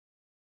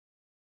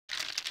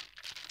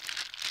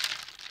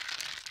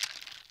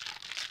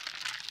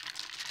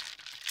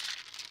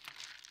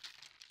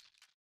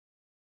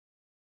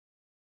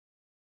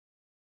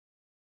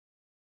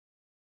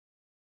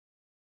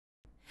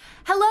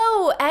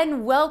Hello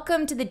and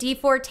welcome to the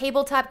D4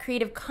 Tabletop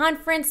Creative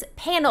Conference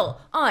panel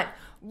on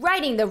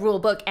writing the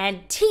rulebook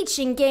and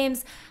teaching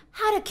games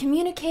how to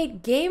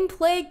communicate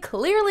gameplay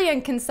clearly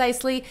and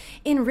concisely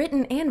in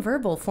written and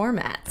verbal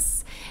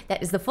formats.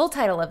 That is the full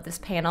title of this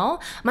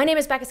panel. My name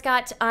is Becca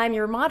Scott. I'm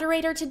your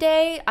moderator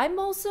today. I'm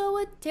also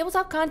a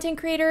tabletop content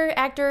creator,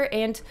 actor,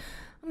 and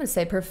I'm going to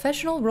say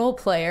professional role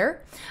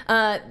player.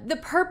 The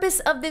purpose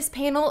of this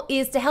panel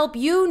is to help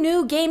you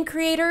new game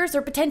creators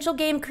or potential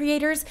game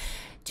creators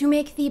to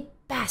make the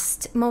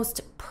best, most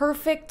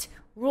perfect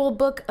rule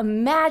book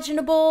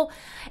imaginable.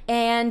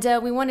 And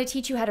we want to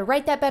teach you how to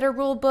write that better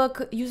rule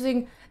book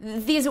using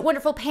these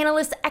wonderful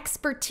panelists'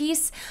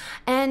 expertise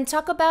and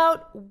talk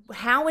about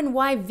how and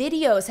why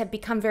videos have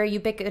become very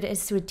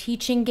ubiquitous with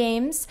teaching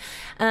games.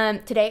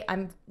 Today,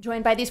 I'm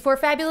joined by these four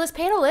fabulous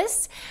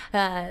panelists.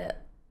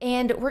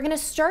 And we're going to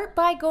start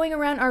by going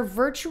around our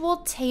virtual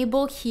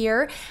table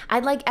here.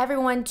 I'd like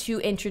everyone to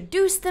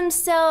introduce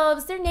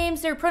themselves, their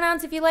names, their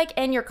pronouns if you like,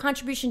 and your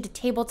contribution to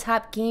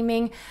tabletop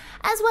gaming,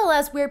 as well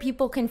as where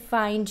people can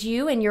find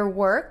you and your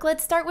work.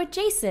 Let's start with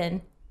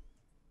Jason.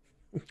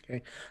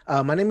 Okay.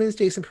 My name is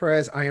Jason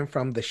Perez. I am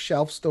from the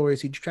Shelf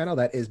Stories YouTube channel.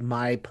 That is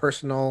my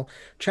personal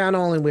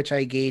channel in which I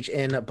engage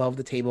in above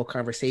the table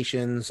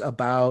conversations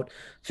about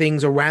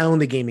things around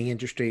the gaming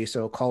industry.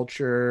 So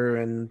culture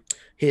and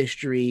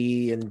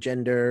history and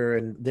gender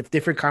and the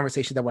different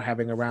conversations that we're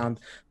having around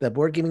the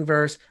board gaming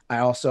verse. I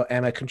also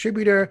am a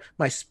contributor,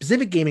 my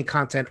specific gaming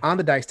content on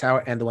the Dice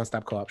Tower and the One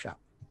Stop Co-op Shop.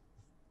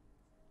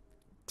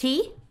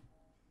 T?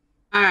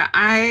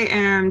 I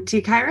am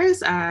T.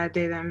 Caires,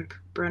 they, them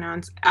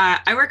pronouns.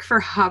 I work for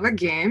HABA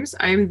Games.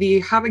 I'm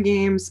the HABA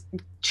Games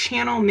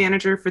channel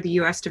manager for the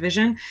US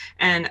division.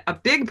 And a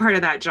big part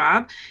of that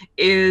job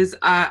is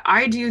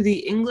I do the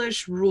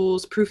English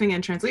rules proofing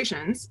and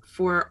translations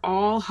for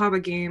all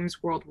HABA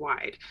games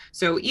worldwide.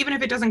 So even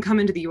if it doesn't come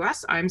into the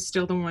US, I'm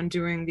still the one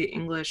doing the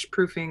English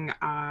proofing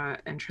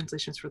and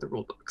translations for the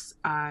rule books.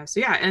 So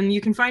yeah, and you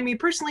can find me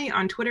personally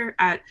on Twitter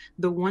at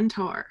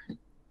the1tar.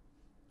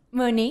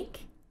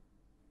 Monique?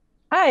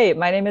 Hi,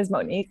 my name is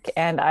Monique,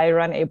 and I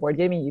run a board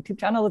gaming YouTube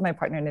channel with my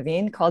partner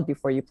Naveen called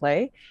Before You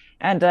Play.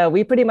 And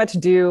we pretty much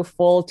do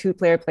full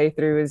two-player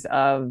playthroughs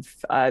of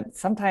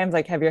sometimes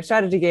like heavier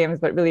strategy games,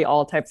 but really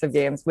all types of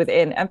games with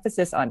an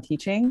emphasis on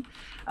teaching.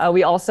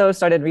 We also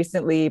started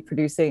recently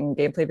producing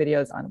gameplay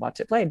videos on Watch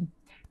It Played.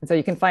 And so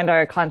you can find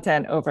our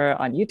content over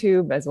on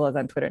YouTube as well as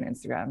on Twitter and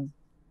Instagram.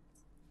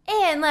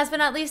 And last but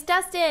not least,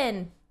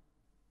 Dustin.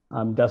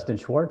 I'm Dustin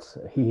Schwartz,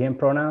 he, him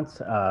pronouns.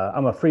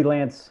 I'm a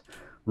freelance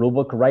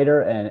rulebook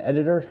writer and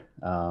editor.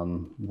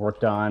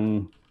 Worked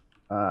on,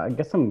 I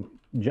guess I'm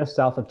just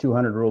south of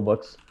 200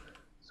 rulebooks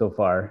so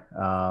far,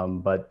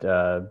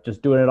 but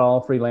just doing it all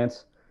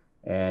freelance.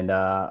 And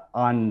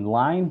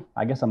online,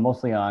 I guess I'm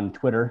mostly on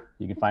Twitter.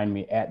 You can find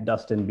me at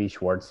Dustin B.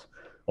 Schwartz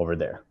over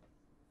there.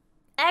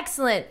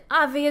 Excellent.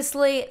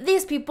 Obviously,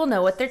 these people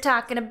know what they're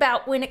talking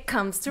about when it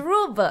comes to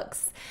rule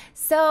books.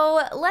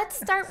 So let's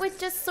start with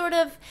just sort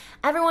of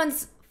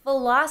everyone's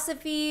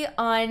philosophy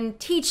on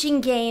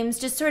teaching games,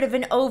 just sort of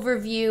an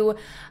overview.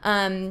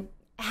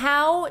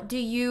 How do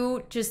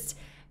you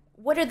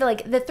what are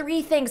the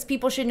three things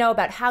people should know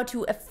about how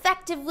to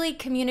effectively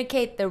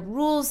communicate the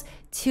rules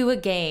to a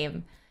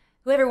game?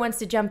 Whoever wants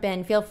to jump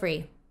in, feel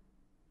free.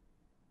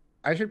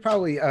 I should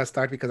probably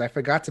start because I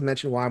forgot to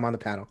mention why I'm on the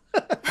panel.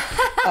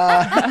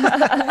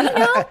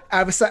 I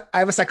have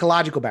a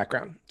psychological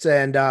background,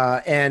 and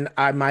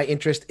my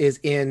interest is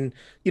in,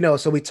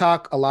 so we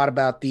talk a lot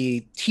about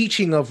the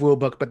teaching of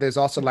rulebook, but there's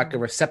also like a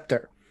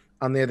receptor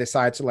on the other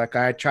side. So like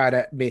I try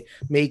to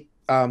make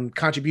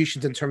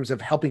contributions in terms of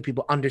helping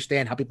people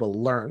understand how people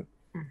learn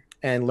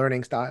and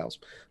learning styles.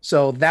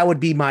 So that would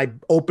be my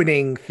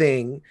opening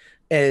thing,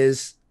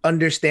 is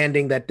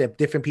understanding that the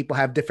different people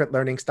have different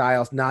learning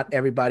styles. Not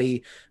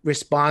everybody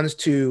responds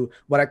to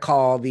what I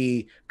call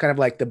the kind of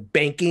like the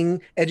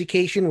banking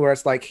education, where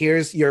it's like,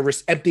 here's your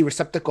empty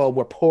receptacle.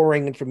 We're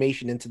pouring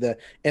information into the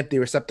empty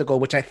receptacle,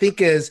 which I think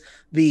is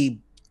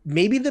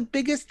maybe the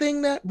biggest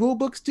thing that rule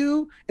books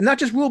do. And not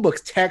just rule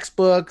books,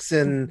 textbooks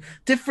and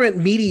different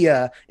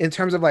media in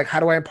terms of like, how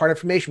do I impart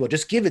information? Well,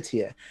 just give it to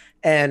you.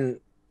 And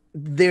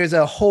there's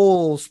a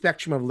whole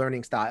spectrum of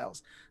learning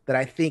styles that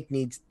I think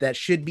that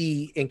should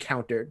be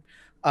encountered.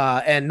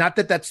 And not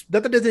that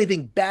there's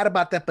anything bad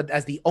about that, but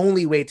as the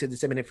only way to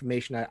disseminate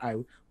information, I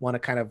want to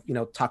kind of,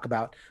 talk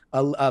about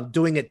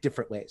doing it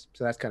different ways.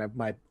 So that's kind of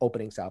my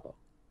opening salvo.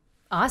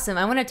 Awesome.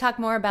 I want to talk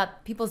more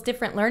about people's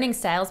different learning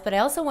styles, but I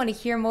also want to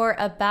hear more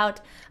about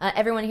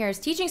everyone here's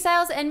teaching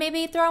styles and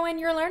maybe throw in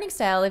your learning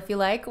style if you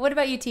like. What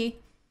about you, T?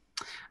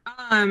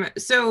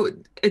 So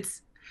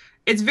it's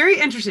very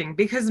interesting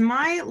because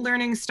my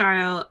learning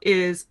style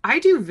is I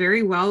do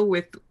very well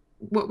with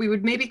what we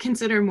would maybe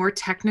consider more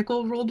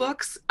technical rule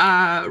books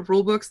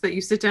that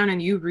you sit down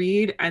and you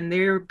read, and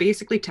they're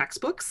basically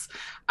textbooks.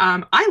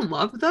 I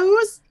love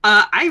those.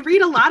 I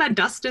read a lot of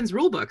Dustin's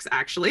rule books,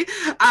 actually.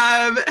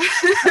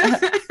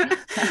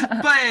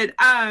 But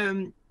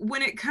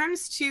when it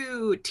comes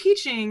to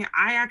teaching,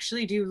 I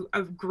actually do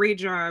a great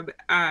job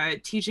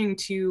teaching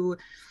to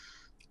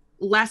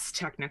less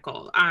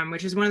technical,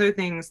 which is one of the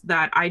things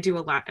that I do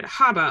a lot at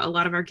HABA. A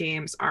lot of our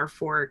games are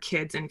for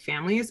kids and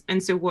families.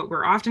 And so what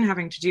we're often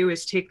having to do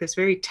is take this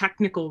very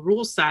technical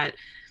rule set,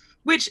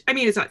 which, I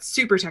mean, it's not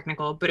super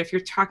technical, but if you're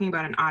talking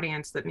about an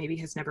audience that maybe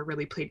has never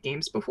really played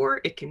games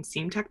before, it can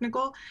seem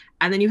technical.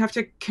 And then you have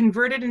to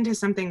convert it into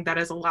something that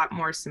is a lot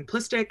more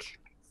simplistic,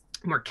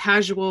 more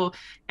casual,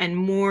 and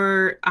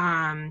more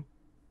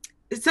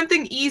it's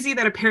something easy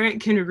that a parent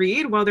can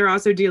read while they're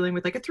also dealing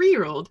with like a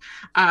 3-year-old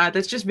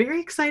that's just very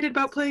excited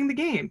about playing the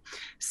game.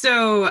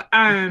 So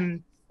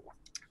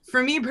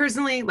for me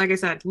personally, like I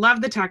said,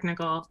 love the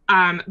technical,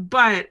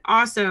 but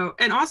also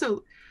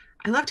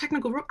I love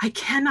technical. I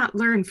cannot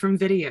learn from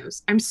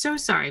videos. I'm so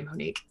sorry,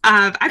 Monique.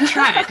 I've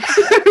tried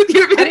with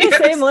your videos. I'm the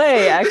same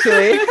way,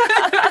 actually.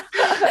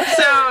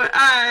 So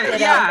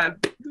yeah,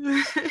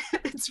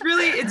 it's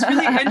really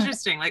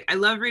interesting. Like, I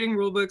love reading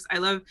rule books. I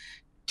love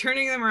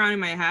turning them around in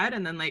my head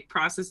and then like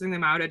processing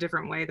them out a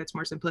different way that's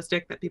more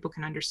simplistic, that people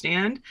can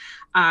understand,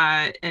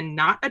 and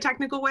not a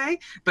technical way.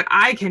 But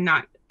I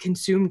cannot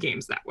consume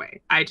games that way.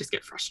 I just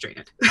get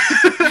frustrated.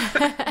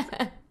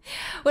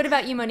 What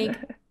about you, Monique?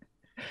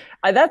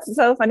 That's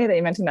so funny that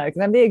you mentioned that,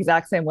 because I'm the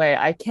exact same way.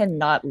 I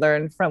cannot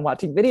learn from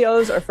watching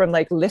videos or from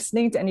like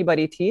listening to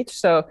anybody teach.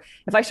 So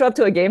if I show up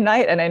to a game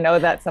night and I know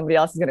that somebody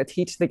else is going to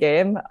teach the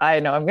game, I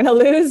know I'm going to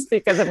lose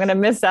because I'm going to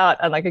miss out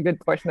on like a good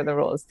portion of the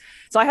rules.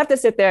 So I have to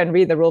sit there and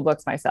read the rule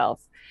books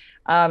myself.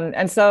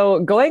 And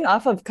so going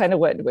off of kind of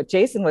what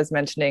Jason was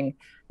mentioning,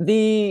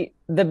 the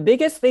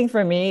biggest thing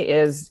for me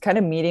is kind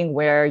of meeting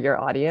where your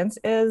audience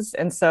is.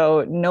 And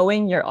so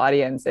knowing your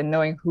audience and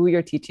knowing who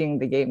you're teaching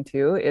the game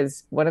to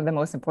is one of the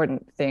most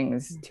important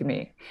things to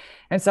me.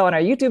 And so on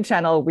our YouTube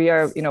channel, we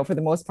are, for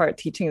the most part,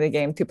 teaching the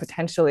game to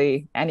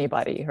potentially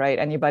anybody, right?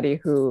 Anybody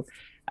who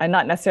are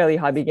not necessarily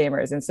hobby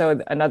gamers. And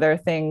so another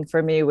thing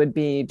for me would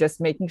be just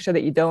making sure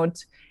that you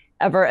don't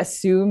ever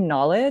assume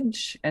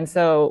knowledge. And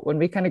so when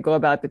we kind of go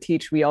about the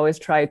teach, we always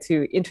try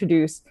to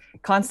introduce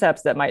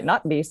concepts that might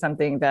not be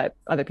something that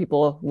other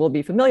people will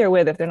be familiar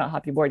with if they're not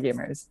hobby board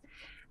gamers.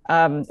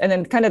 And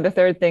then kind of the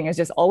third thing is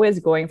just always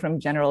going from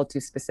general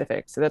to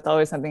specific. So that's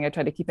always something I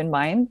try to keep in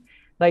mind,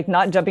 like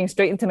not jumping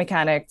straight into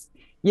mechanics,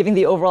 giving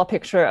the overall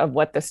picture of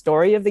what the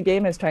story of the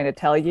game is trying to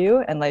tell you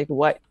and like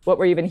what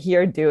we're even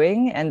here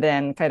doing, and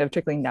then kind of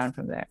trickling down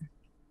from there.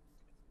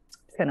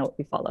 It's kind of what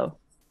we follow.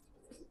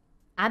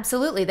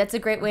 Absolutely. That's a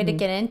great way to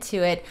get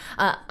into it.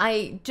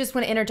 I just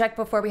want to interject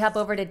before we hop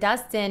over to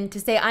Dustin to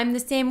say I'm the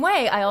same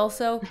way. I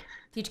also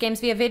teach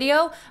games via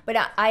video, but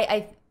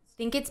I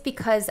think it's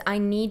because I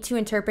need to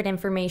interpret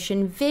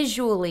information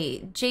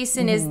visually.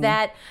 Jason, is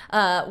that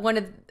one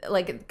of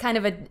like kind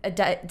of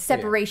a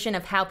separation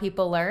of how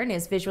people learn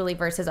is visually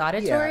versus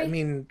auditory? Yeah, I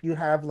mean, you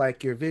have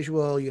like your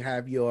visual, you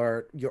have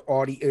your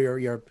audio,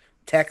 your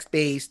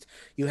text-based,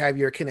 you have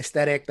your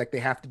kinesthetic, like they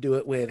have to do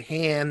it with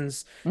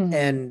hands,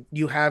 and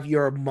you have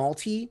your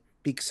multi,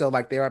 so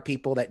like there are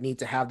people that need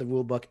to have the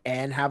rule book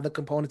and have the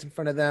components in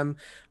front of them.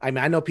 I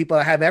mean, I know people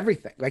that have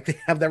everything, like they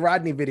have the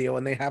Rodney video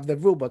and they have the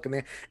rule book,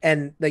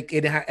 and like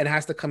it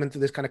has to come into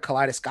this kind of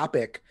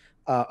kaleidoscopic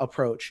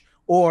approach.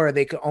 Or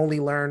they could only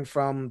learn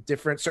from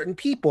certain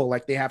people.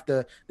 Like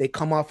they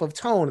come off of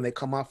tone, and they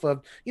come off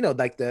of,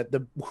 like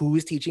the who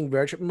is teaching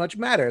very much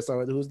matters.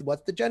 So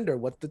what's the gender?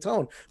 What's the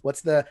tone?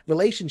 What's the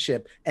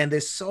relationship? And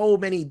there's so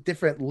many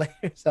different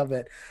layers of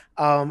it.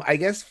 I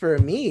guess for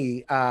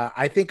me,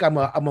 I think I'm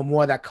a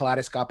more that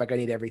kaleidoscopic. I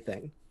need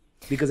everything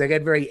because I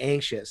get very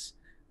anxious.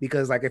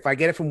 Because like if I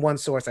get it from one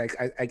source, I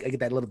get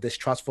that little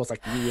distrustful. It's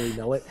like, do you really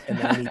know it? And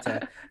then I need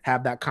to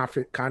have that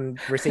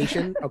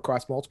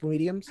across multiple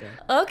mediums.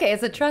 So. Okay,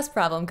 it's a trust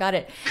problem. Got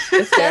it.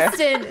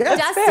 Dustin,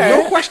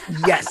 no question.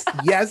 Yes.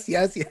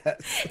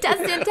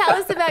 Dustin, tell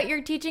us about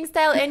your teaching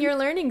style and your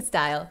learning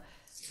style.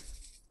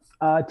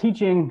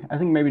 Teaching, I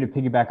think maybe to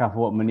piggyback off of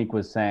what Monique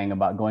was saying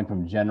about going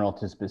from general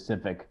to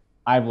specific,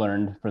 I've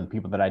learned for the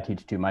people that I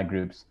teach to, my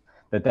groups,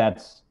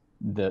 that's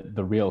the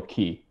real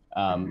key.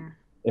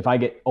 If I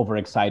get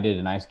overexcited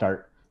and I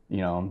start,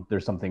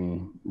 there's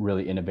something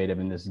really innovative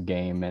in this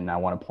game and I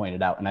want to point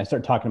it out and I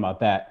start talking about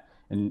that,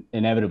 and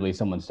inevitably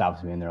someone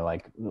stops me and they're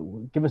like,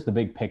 give us the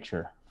big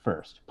picture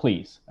first,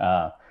 please.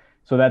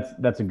 So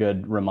that's a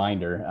good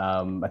reminder.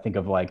 I think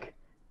of like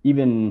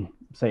even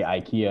say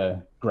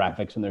IKEA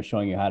graphics when they're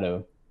showing you how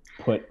to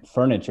put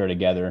furniture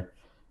together,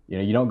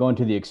 you don't go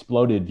into the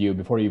exploded view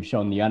before you've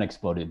shown the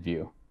unexploded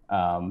view.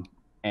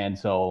 And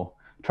so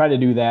try to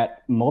do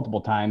that multiple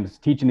times,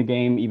 teaching the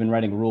game, even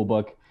writing a rule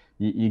book.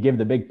 You give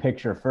the big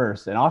picture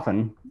first,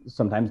 and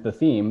sometimes the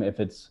theme, if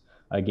it's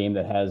a game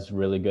that has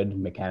really good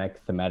mechanic,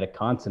 thematic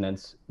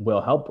consonants, will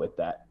help with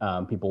that.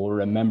 People will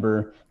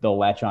remember, they'll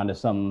latch on to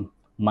some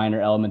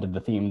minor element of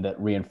the theme that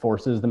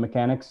reinforces the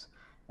mechanics.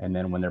 And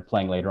then when they're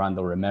playing later on,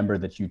 they'll remember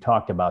that you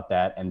talked about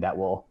that, and that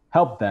will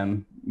help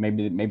them.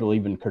 Maybe they'll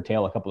even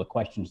curtail a couple of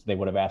questions they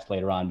would have asked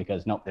later on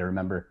because nope, they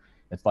remember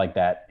it's like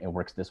that. It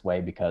works this way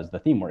because the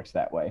theme works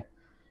that way.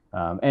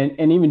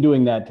 And even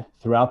doing that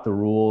throughout the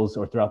rules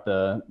or throughout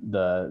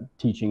the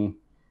teaching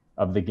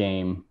of the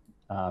game,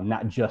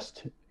 not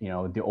just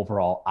the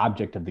overall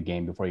object of the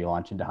game before you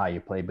launch into how you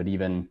play, but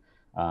even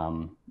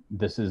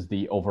this is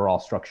the overall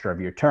structure of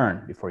your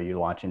turn before you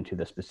launch into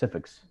the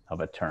specifics of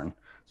a turn.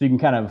 So you can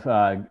kind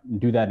of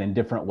do that in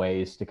different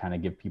ways to kind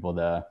of give people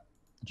the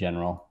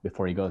general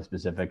before you go to the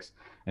specifics,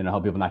 and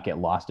help people not get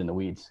lost in the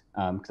weeds.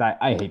 Because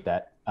I hate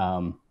that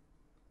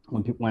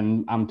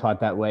when I'm taught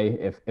that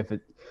way.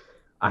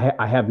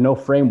 I have no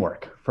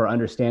framework for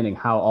understanding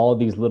how all of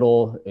these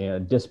little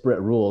disparate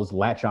rules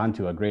latch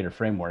onto a greater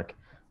framework.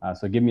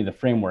 So give me the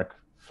framework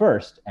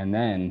first, and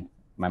then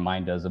my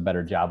mind does a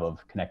better job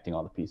of connecting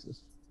all the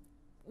pieces.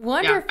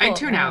 Wonderful. Yeah, I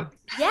tune out.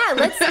 Yeah,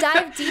 let's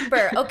dive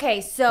deeper.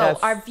 Okay, so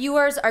our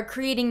viewers are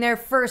creating their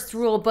first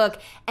rule book,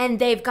 and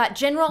they've got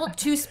general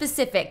to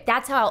specific.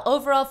 That's how I'll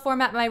overall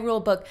format my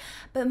rule book.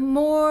 But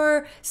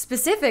more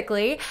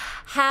specifically,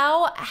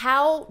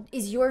 how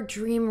is your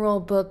dream rule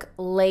book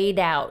laid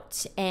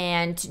out?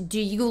 And do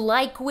you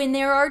like when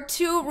there are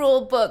two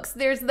rule books?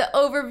 There's the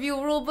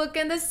overview rule book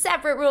and the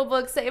separate rule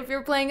book, say if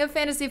you're playing a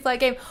fantasy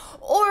flight game.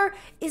 Or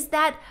is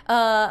that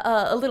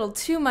a little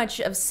too much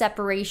of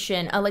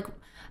separation?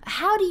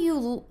 How do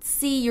you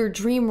see your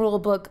dream rule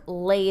book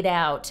laid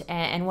out,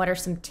 and what are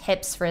some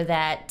tips for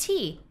that?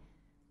 T.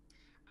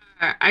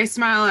 I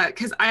smile at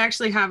because I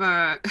actually have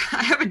a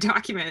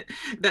document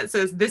that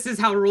says this is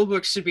how rule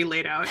books should be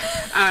laid out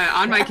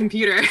on my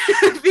computer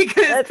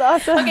because that's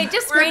awesome. Okay,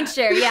 just screen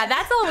share. Yeah,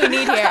 that's all we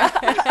need here.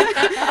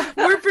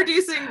 We're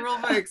producing rule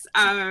books.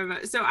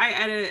 So I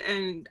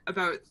edit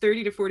about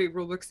 30 to 40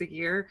 rule books a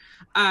year.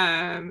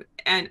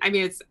 And I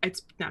mean, it's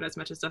not as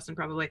much as Dustin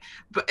probably,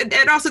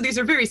 and also these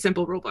are very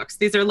simple rule books.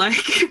 These are like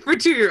for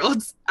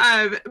 2-year-olds.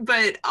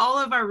 But all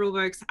of our rule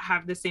books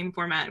have the same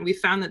format, and we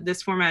found that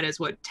this format is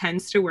what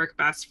tends to work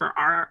best for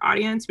our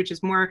audience, which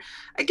is more,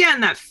 again,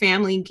 that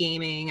family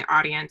gaming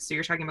audience. So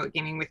you're talking about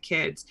gaming with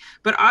kids,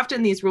 but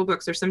often these rule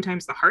books are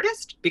sometimes the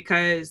hardest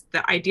because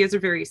the ideas are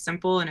very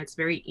simple and it's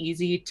very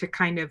easy to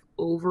kind of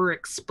over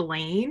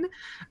explain.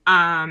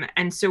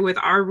 And so with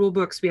our rule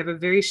books, we have a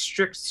very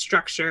strict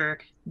structure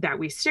that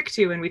we stick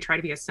to, and we try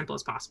to be as simple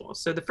as possible.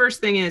 So the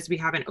first thing is we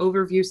have an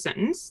overview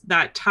sentence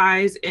that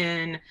ties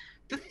in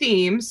the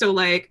theme. So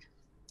like,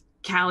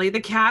 Callie the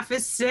calf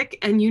is sick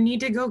and you need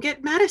to go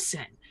get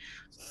medicine.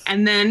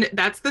 And then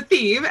that's the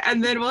theme.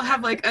 And then we'll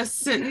have like a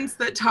sentence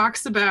that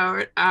talks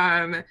about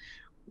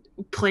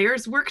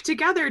players work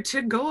together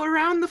to go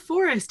around the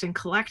forest and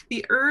collect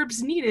the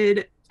herbs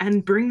needed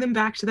and bring them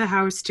back to the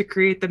house to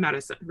create the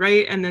medicine,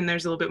 right? And then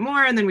there's a little bit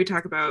more. And then we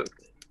talk about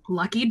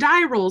lucky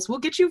die rolls will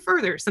get you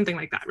further, something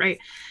like that, right?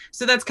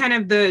 So that's kind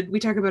of we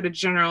talk about a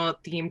general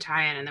theme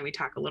tie-in, and then we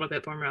talk a little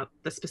bit more about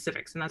the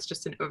specifics, and that's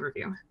just an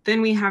overview.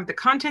 Then we have the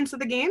contents of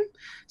the game.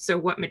 So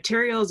what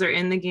materials are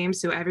in the game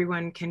so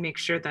everyone can make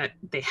sure that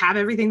they have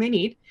everything they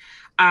need.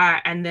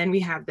 And then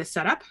we have the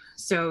setup.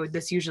 So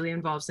this usually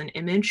involves an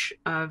image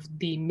of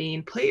the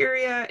main play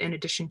area in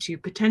addition to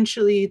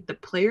potentially the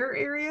player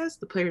areas,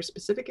 the player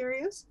specific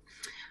areas.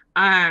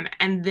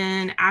 And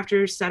then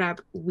after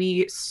setup,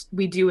 we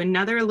do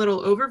another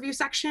little overview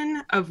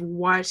section of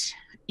what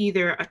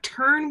either a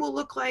turn will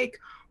look like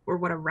or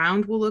what a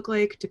round will look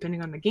like,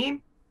 depending on the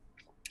game.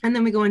 And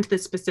then we go into the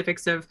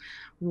specifics of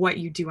what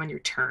you do on your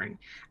turn.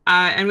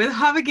 And with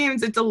HABA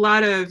games, it's a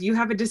lot of you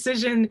have a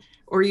decision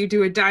or you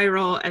do a die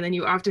roll, and then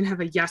you often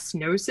have a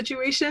yes/no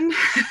situation.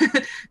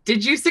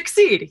 Did you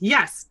succeed?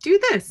 Yes. Do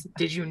this.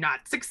 Did you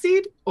not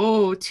succeed?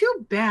 Oh,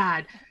 too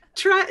bad.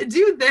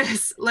 Do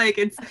this. Like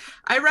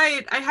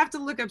I have to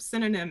look up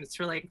synonyms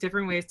for like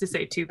different ways to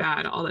say too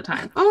bad all the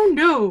time. Oh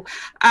no.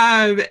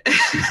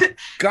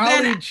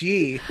 Golly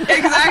gee.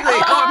 Exactly.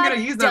 I'm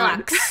gonna use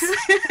that.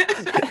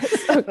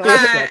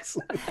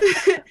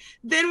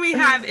 Then we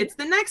have it's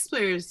the next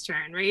player's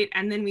turn, right?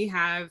 And then we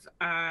have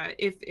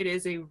if it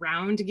is a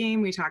round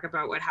game, we talk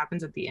about what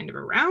happens at the end of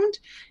a round.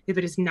 If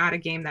it is not a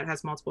game that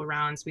has multiple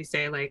rounds, we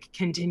say like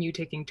continue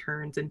taking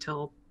turns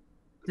until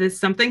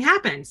something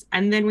happens.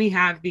 And then we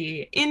have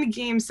the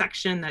in-game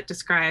section that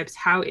describes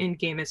how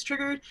in-game is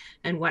triggered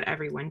and what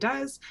everyone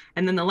does.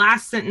 And then the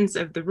last sentence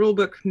of the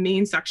rulebook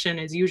main section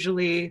is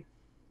usually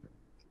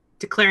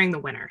declaring the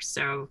winner.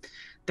 So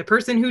the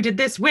person who did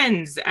this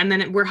wins, and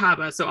then we're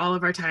HABA, so all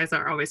of our ties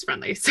are always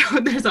friendly. So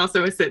there's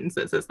also a sentence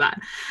that says that.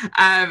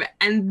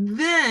 And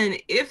then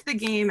if the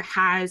game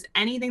has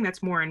anything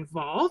that's more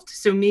involved,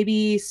 so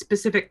maybe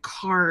specific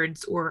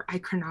cards or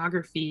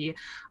iconography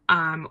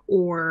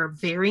or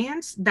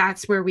variants,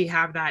 that's where we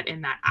have that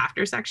in that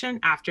after section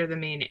after the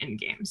main end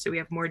game. So we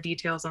have more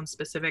details on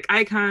specific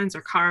icons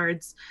or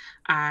cards.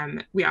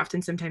 We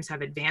often sometimes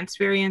have advanced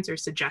variants or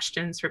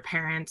suggestions for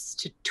parents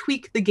to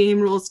tweak the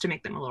game rules to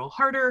make them a little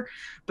harder.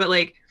 But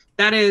like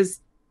that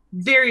is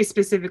very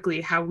specifically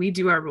how we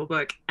do our rule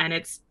book, and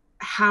it's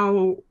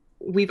how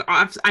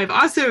I've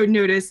also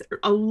noticed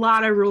a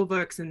lot of rule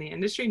books in the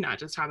industry, not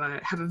just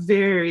HABA, have a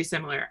very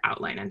similar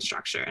outline and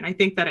structure. And I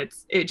think that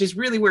it just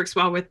really works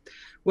well with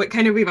what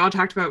kind of we've all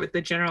talked about with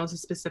the general to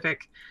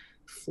specific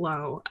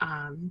flow.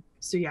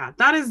 So yeah,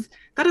 that is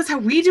how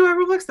we do our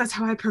rule books. That's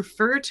how I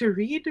prefer to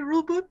read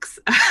rule books.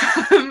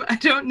 I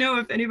don't know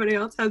if anybody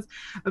else has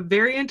a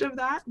variant of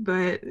that,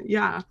 but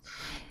yeah.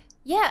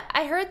 Yeah,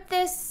 I heard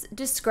this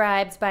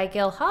described by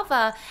Gil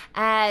Hava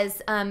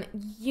as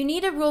you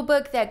need a rule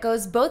book that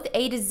goes both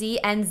A to Z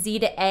and Z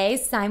to A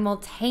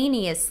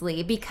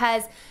simultaneously,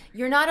 because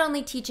you're not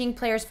only teaching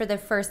players for the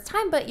first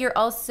time, but you're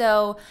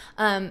also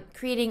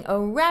creating a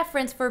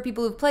reference for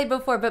people who've played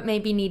before, but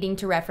maybe needing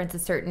to reference a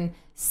certain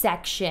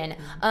section.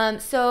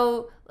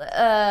 So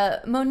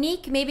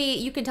Monique, maybe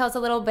you can tell us a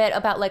little bit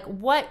about like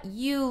what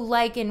you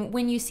like and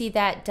when you see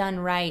that done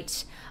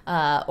right,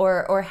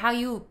 or how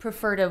you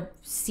prefer to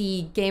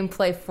see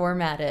gameplay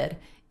formatted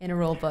in a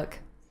rule book.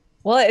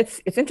 Well,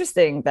 it's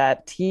interesting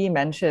that T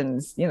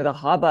mentions, the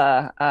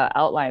HABA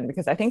outline,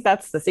 because I think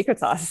that's the secret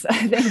sauce.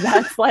 I think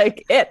that's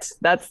like it.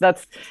 That's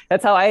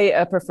how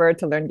I prefer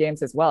to learn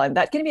games as well, and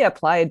that can be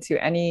applied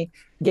to any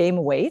game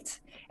weight.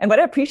 And what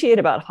I appreciate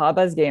about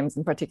HABA's games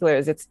in particular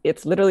is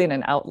it's literally in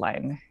an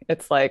outline.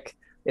 It's like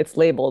it's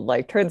labeled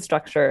like turn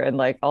structure and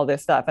like all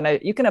this stuff, and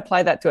you can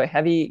apply that to a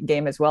heavy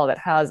game as well that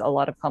has a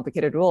lot of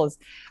complicated rules.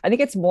 I think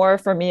it's more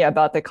for me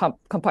about the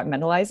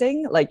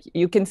compartmentalizing. Like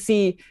you can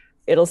see.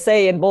 It'll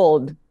say in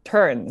bold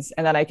turns,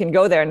 and then I can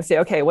go there and say,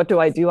 okay, what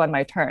do I do on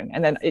my turn?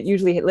 And then it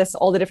usually lists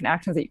all the different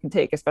actions that you can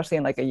take, especially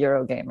in like a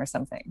Euro game or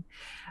something.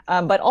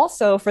 But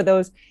also for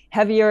those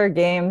heavier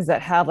games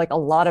that have like a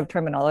lot of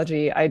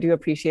terminology, I do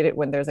appreciate it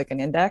when there's like an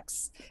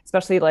index,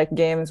 especially like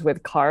games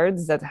with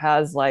cards that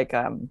has like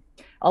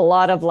a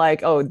lot of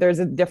like, oh, there's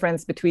a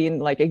difference between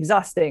like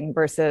exhausting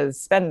versus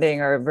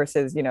spending or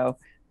versus,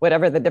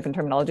 whatever the different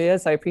terminology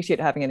is. So I appreciate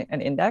having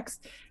an index,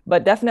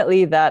 but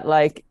definitely that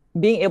like,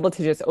 being able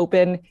to just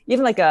open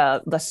even like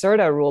the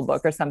Lacerda rule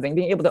book or something,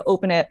 being able to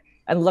open it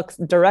and look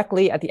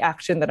directly at the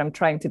action that I'm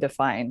trying to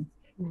define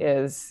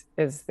is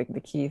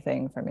the key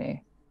thing for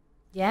me.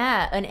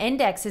 Yeah, an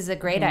index is a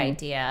great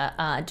idea,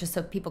 just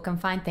so people can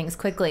find things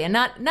quickly. And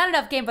not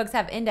enough game books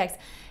have index.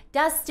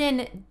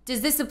 Dustin, does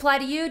this apply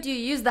to you? Do you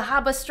use the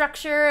HABA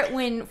structure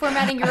when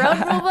formatting your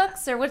own rule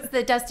books, or what's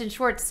the Dustin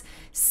Schwartz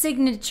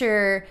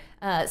signature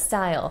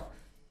style?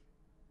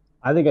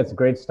 I think it's a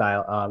great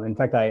style. In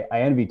fact, I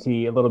envy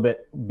T a little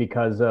bit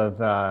because of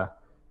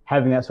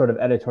having that sort of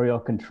editorial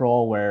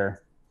control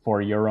where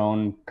for your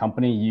own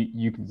company,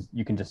 you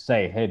can just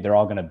say, hey, they're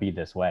all going to be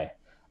this way.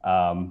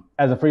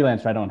 As a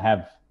freelancer, I don't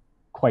have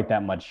quite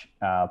that much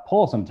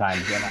pull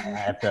sometimes, and I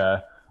have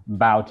to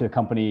bow to a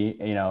company,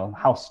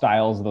 house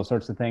styles, those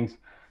sorts of things,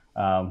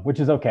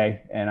 which is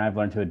okay. And I've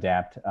learned to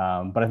adapt.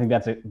 But I think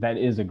that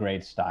is a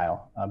great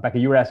style. Becca,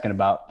 you were asking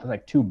about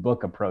like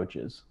 2-book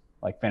approaches,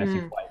 like Fantasy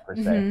Flight per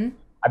se.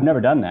 I've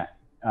never done that.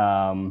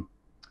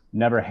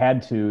 Never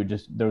had to,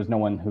 there was no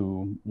one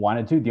who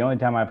wanted to. The only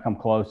time I've come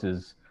close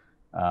is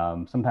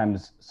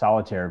sometimes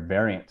solitaire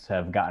variants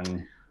have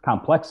gotten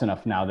complex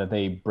enough now that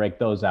they break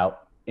those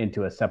out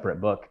into a separate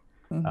book.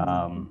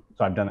 So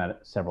I've done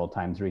that several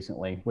times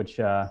recently, which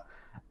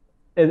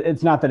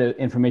it's not that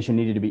information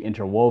needed to be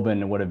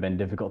interwoven. It would have been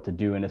difficult to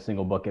do in a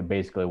single book. It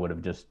basically would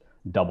have just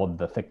doubled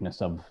the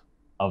thickness of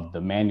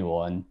the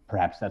manual, and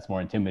perhaps that's more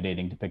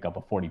intimidating to pick up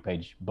a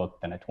 40-page book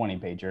than a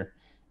 20-pager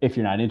if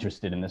you're not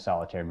interested in the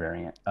solitaire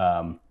variant.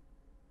 But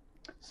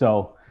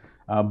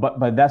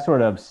that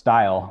sort of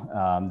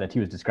style that he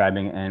was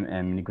describing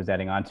and Nick was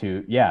adding on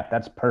to, yeah,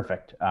 that's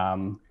perfect.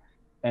 And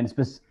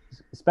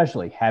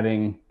especially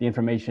having the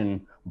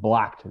information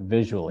blocked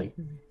visually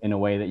in a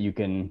way that you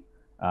can,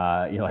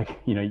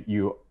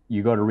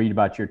 you go to read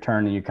about your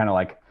turn and you kind of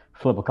like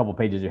flip a couple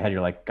pages ahead, you're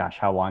like, gosh,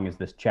 how long is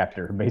this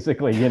chapter?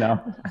 Basically, you're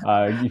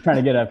trying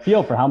to get a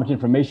feel for how much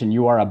information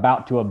you are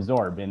about to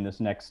absorb in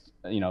this next,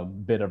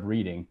 bit of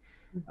reading.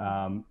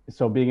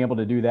 So being able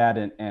to do that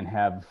and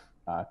have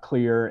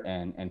clear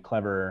and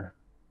clever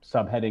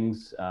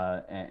subheadings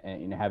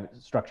and have it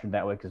structured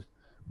that way, because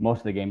most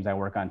of the games I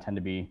work on tend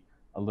to be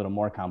a little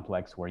more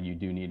complex, where you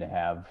do need to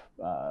have,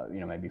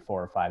 maybe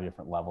 4 or 5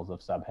 different levels of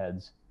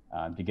subheads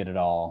to get it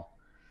all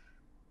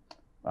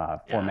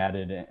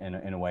formatted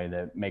in a way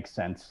that makes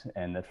sense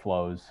and that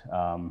flows.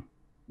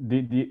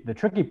 The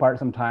tricky part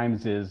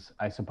sometimes is,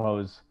 I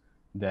suppose,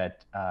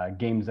 that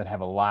games that have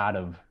a lot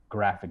of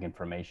graphic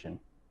information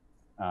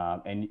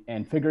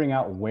and figuring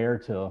out where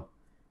to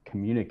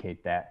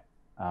communicate that.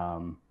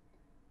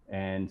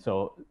 And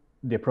so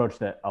the approach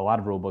that a lot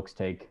of rule books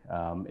take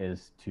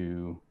is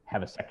to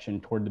have a section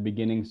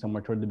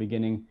somewhere toward the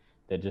beginning,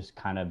 that just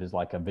kind of is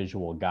like a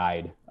visual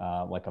guide,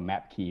 like a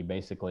map key,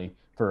 basically,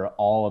 for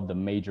all of the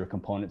major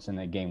components in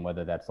that game,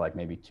 whether that's like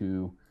maybe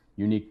 2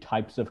 unique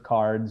types of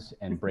cards,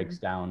 and breaks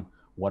down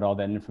what all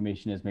that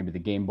information is. Maybe the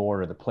game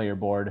board or the player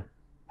board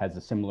has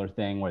a similar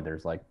thing where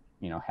there's like,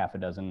 half a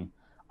dozen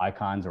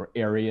icons or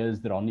areas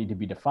that all need to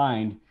be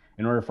defined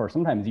in order for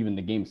sometimes even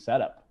the game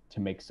setup to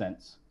make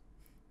sense.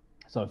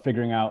 So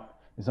figuring out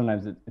And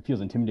sometimes it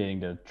feels intimidating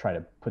to try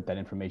to put that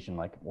information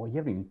like, well, you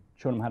haven't even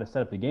shown them how to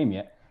set up the game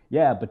yet.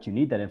 Yeah, but you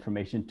need that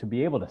information to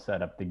be able to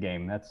set up the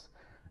game. That's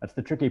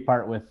the tricky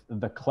part with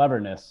the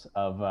cleverness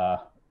of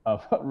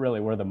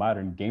really where the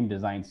modern game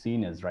design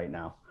scene is right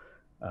now,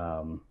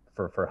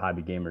 for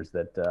hobby gamers,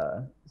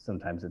 that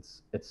sometimes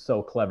it's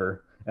so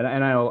clever. And I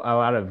know a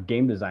lot of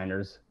game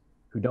designers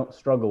who don't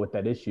struggle with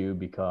that issue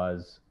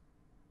because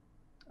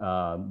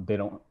they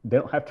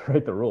don't have to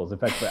write the rules. In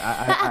fact,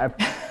 I've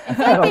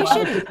had a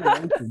lot of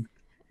situations.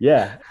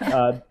 Yeah.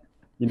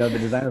 You know, the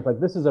designer's like,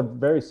 this is a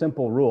very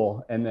simple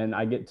rule. And then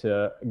I get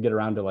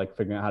around to like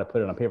figuring out how to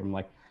put it on paper. I'm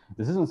like,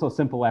 this isn't so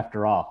simple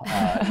after all.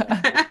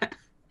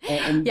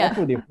 And that's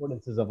where the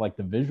importance is of like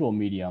the visual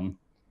medium,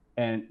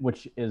 and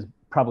which is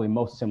probably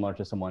most similar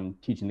to someone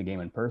teaching the game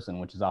in person,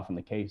 which is often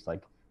the case,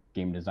 like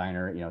game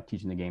designer, you know,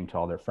 teaching the game to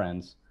all their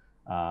friends,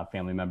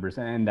 family members.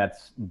 And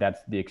that's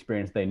the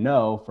experience they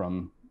know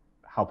from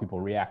how people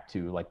react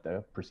to like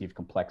the perceived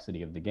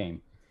complexity of the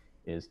game,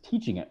 is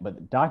teaching it. But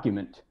the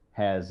document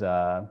has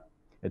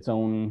its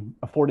own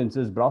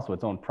affordances, but also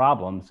its own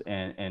problems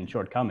and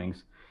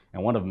shortcomings.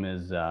 And one of them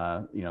is,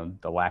 you know,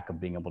 the lack of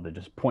being able to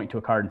just point to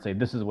a card and say,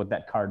 this is what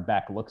that card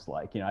back looks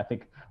like. You know, I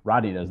think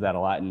Rodney does that a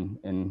lot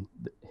in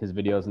his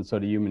videos, and so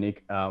do you,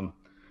 Monique.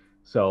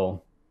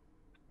 So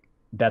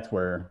that's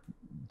where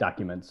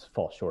documents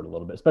fall short a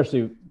little bit,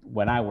 especially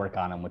when I work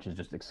on them, which is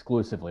just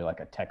exclusively like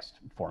a text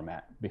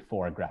format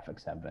before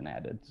graphics have been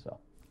added. So.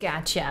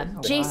 Gotcha.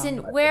 Jason,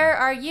 where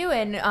are you,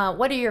 and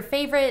what are your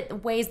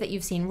favorite ways that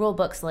you've seen rule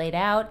books laid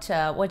out?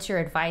 What's your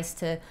advice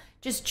to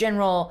just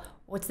general,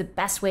 what's the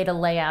best way to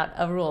lay out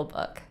a rule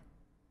book?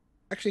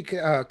 Actually,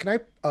 can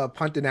I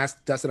punt and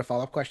ask Dustin a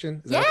follow-up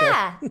question? Is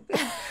that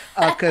okay?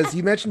 Because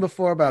you mentioned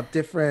before about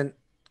different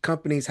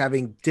companies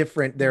having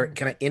different, their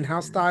kind of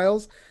in-house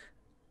styles.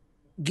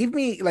 Give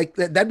me like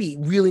that'd be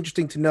really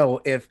interesting to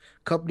know if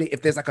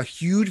there's like a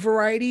huge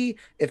variety,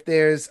 if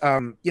there's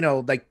you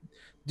know, like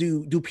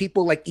do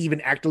people like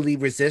even actively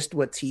resist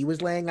what T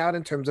was laying out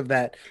in terms of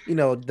that, you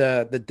know,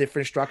 the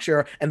different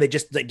structure, and they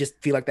just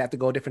feel like they have to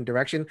go a different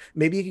direction?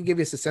 Maybe you can give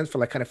us a sense for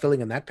like kind of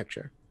filling in that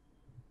picture.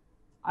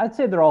 I'd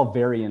say they're all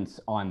variants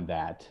on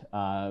that.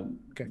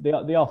 Okay.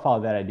 They all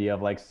follow that idea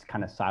of like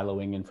kind of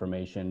siloing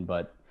information.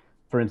 But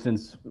for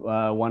instance,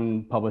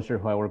 one publisher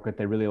who I work with,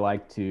 they really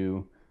like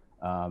to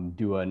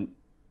do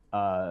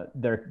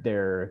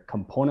their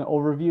component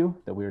overview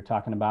that we were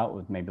talking about,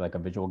 with maybe like a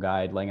visual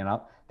guide laying it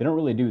out. They don't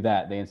really do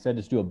that. They instead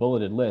just do a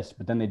bulleted list,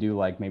 but then they do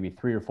like maybe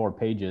 3 or 4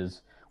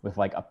 pages with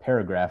like a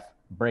paragraph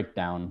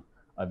breakdown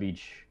of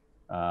each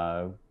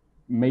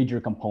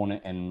major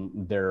component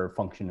and their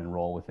function and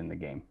role within the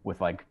game, with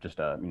like just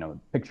a, you know,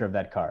 picture of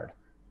that card,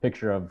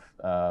 picture of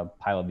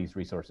pile of these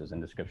resources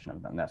and description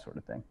of them, that sort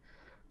of thing.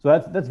 So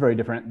that's very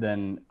different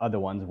than other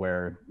ones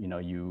where, you know,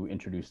 you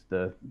introduce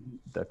the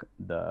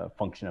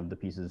function of the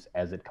pieces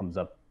as it comes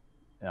up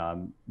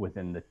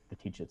within the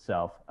teach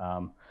itself.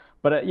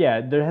 But yeah,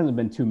 there hasn't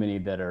been too many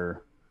that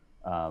are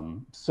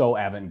so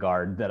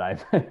avant-garde that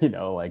I've, you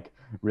know, like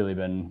really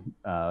been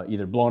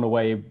either blown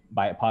away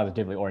by it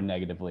positively or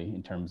negatively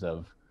in terms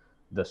of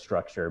the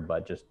structure,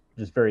 but just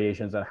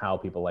variations on how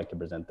people like to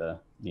present the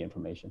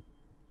information.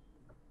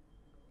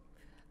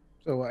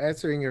 So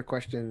answering your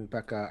question,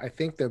 Becca, I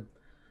think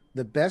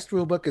the best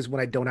rule book is when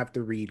I don't have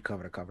to read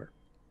cover to cover.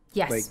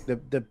 Yes. Like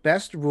the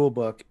best rule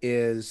book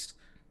is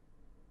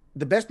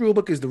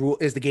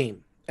the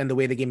game and the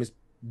way the game is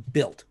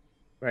built,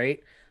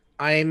 right?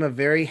 I'm a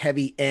very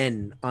heavy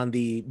N on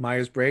the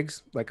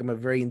Myers-Briggs. Like, I'm a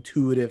very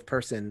intuitive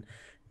person.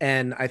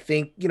 And I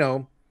think, you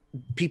know,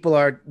 people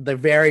they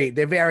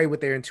vary with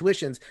their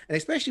intuitions, and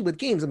especially with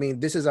games. I mean,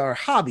 this is our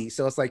hobby,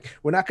 so it's like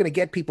we're not going to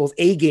get people's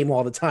A game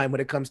all the time when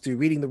it comes to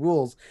reading the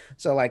rules.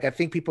 So like, I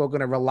think people are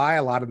going to rely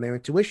a lot on their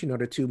intuition in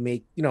order to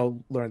make, you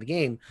know, learn the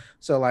game.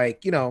 So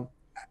like, you know,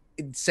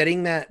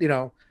 setting that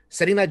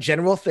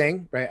general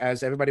thing, right,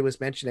 as everybody was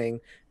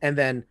mentioning, and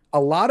then a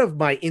lot of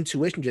my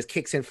intuition just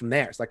kicks in from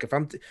there. It's like, if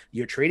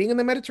you're trading in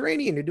the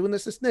Mediterranean, you're doing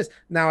this and this.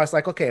 Now it's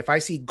like, okay, if I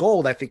see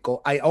gold, I think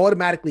gold, I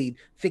automatically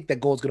think that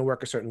gold's going to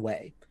work a certain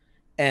way.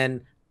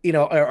 And, you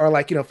know, or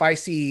like, you know, if I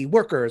see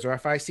workers, or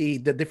if I see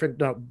the different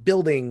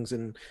buildings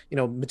and, you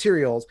know,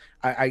 materials,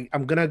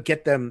 I'm going to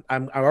get them. I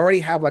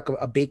already have like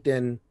a baked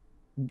in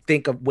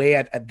think of way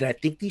that I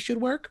think these should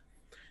work.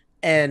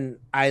 And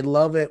I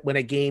love it when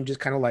a game just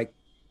kind of like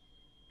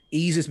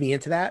eases me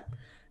into that.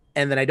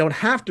 And then I don't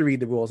have to read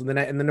the rules. And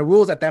then the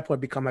rules at that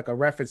point become like a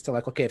reference to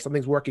like, okay, if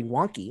something's working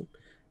wonky,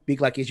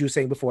 like as you were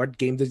saying before,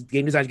 game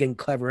design is getting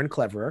cleverer and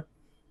cleverer,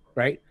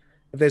 right?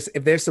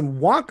 If there's some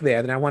wonk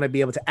there, then I want to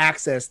be able to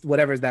access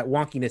whatever that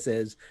wonkiness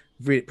is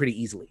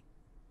pretty easily.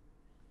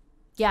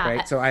 Yeah.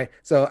 Right.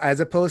 So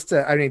as opposed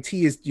to, I mean,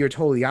 you're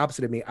totally the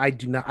opposite of me. I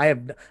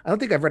don't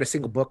think I've read a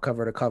single book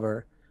cover to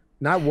cover,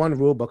 not one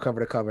rule book cover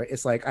to cover.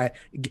 It's like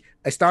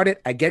I start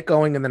it, I get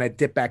going, and then I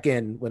dip back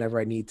in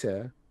whenever I need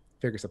to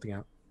figure something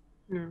out.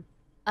 Mm.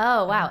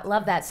 Oh, wow.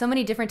 Love that. So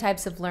many different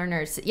types of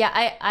learners. Yeah.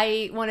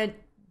 I want to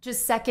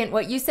just second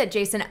what you said,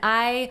 Jason.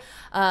 I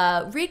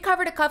read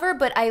cover to cover,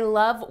 but I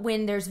love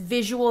when there's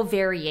visual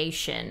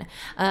variation.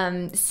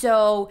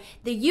 So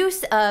the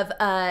use of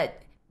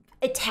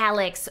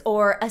italics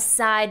or a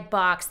side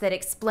box that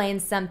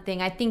explains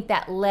something, I think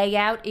that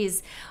layout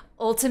is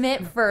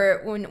ultimate for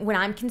when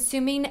I'm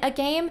consuming a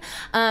game.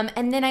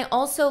 And then I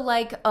also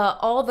like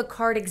all the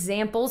card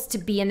examples to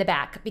be in the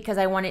back because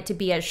I want it to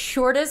be as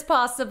short as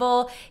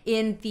possible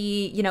in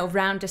the,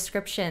 round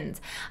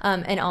descriptions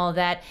and all of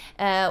that.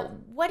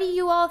 What do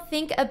you all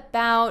think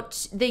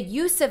about the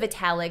use of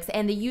italics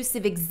and the use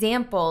of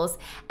examples?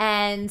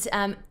 And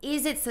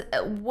is it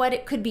what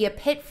it could be a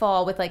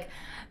pitfall with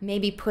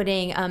maybe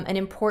putting an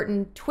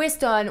important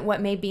twist on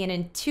what may be an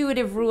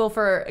intuitive rule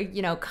for,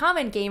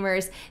 common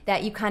gamers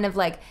that you kind of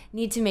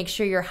need to make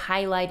sure you're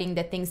highlighting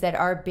the things that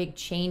are big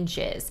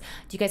changes.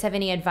 Do you guys have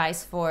any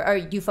advice or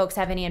you folks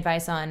have any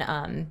advice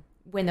on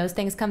when those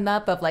things come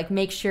up of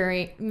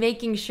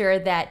making sure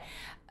that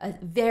a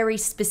very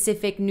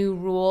specific new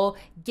rule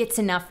gets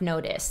enough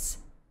notice?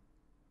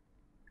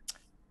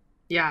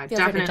 Yeah, Feel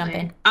free to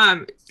definitely.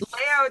 jump in.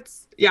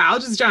 Layouts. Yeah, I'll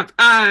just jump.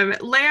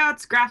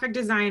 Layouts, graphic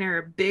design are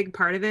a big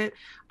part of it.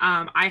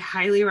 I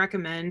highly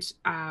recommend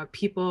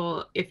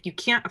people, if you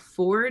can't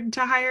afford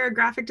to hire a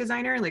graphic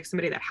designer, like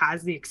somebody that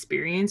has the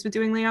experience with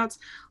doing layouts,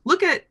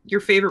 look at your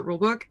favorite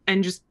rulebook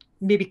and just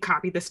maybe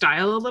copy the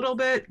style a little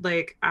bit,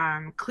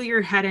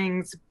 clear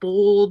headings,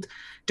 bold.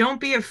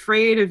 Don't be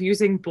afraid of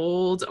using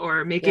bold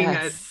or making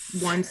a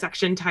one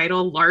section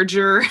title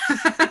larger.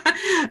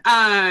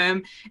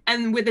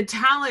 And with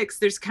italics,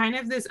 there's kind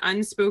of this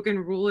unspoken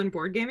rule in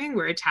board gaming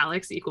where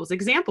italics equals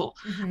example.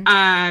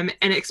 Mm-hmm.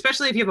 And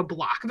especially if you have a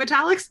block of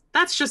italics,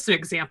 that's just an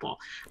example.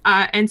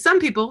 And some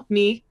people,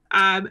 me,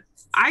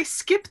 I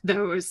skip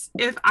those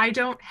if I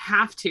don't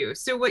have to.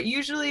 So what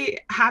usually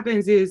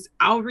happens is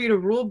I'll read a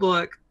rule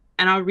book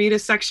and I'll read a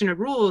section of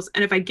rules.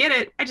 And if I get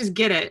it, I just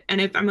get it. And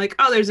if I'm like,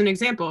 oh, there's an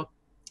example,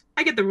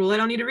 I get the rule. I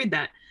don't need to read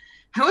that.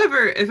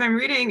 However, if I'm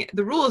reading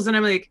the rules and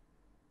I'm like,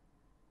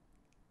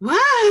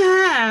 what?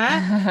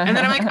 And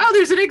then I'm like, oh,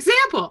 there's an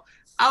example.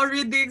 I'll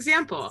read the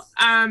example.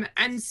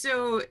 And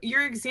so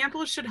your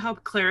examples should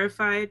help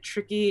clarify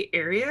tricky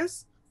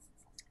areas.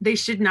 They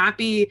should not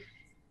be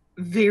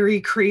very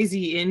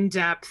crazy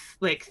in-depth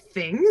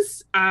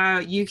things.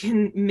 You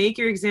can make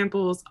your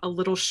examples a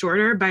little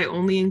shorter by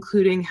only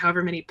including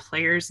however many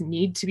players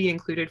need to be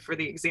included for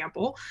the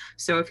example.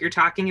 So if you're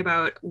talking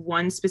about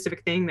one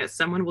specific thing that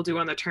someone will do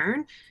on the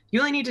turn, you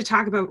only need to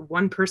talk about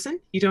one person.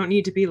 You don't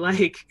need to be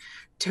like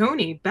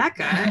Tony,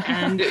 Becca,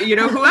 and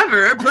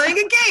whoever are playing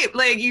a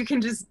game. You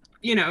can just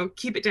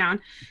keep it down.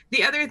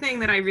 The other thing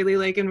that I really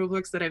like in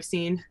rulebooks that I've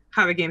seen,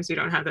 HABA games, we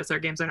don't have this, our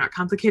games are not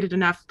complicated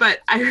enough, but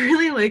I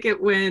really like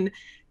it when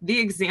the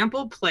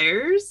example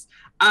players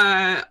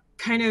kind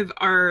of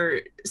are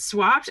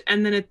swapped,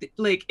 and then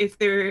if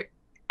there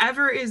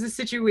ever is a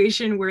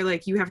situation where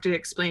you have to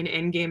explain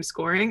in-game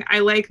scoring, I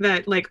like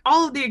that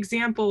all of the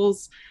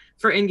examples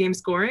for in-game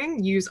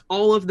scoring use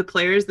all of the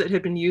players that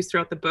have been used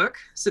throughout the book.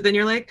 So then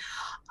you're like,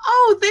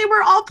 oh, they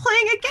were all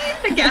playing a game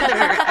together.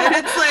 And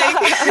it's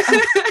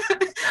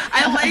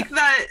I like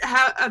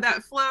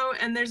that flow.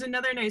 And there's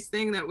another nice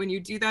thing that when you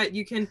do that,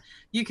 you can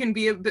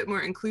be a bit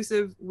more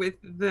inclusive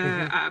with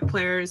the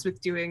players,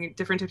 with doing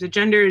different types of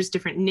genders,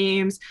 different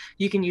names.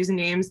 You can use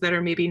names that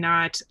are maybe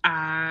not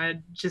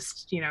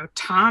just,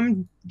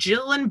 Tom,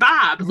 Jill, and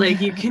Bob.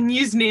 You can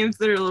use names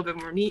that are a little bit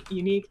more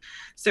unique.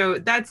 So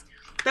that's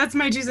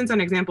my 2 cents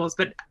on examples.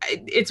 But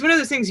it's one of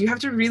those things you have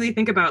to really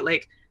think about.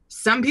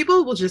 Some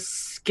people will just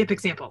skip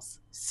examples.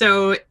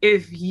 So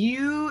if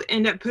you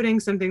end up putting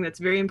something that's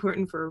very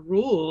important for a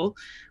rule,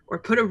 or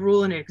put a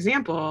rule in an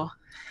example,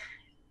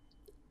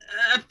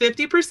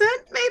 50%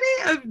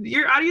 maybe of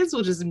your audience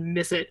will just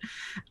miss it.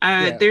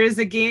 There's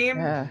a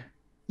game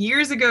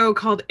years ago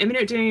called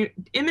Imminent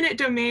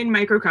Domain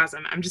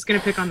Microcosm. I'm just going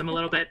to pick on them a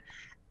little bit.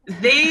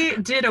 They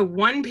did a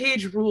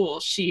 1-page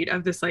rule sheet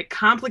of this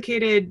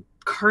complicated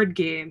card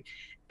game,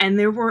 and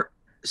there were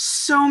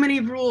so many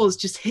rules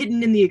just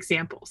hidden in the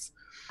examples.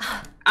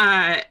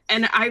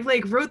 And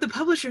I wrote the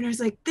publisher and I was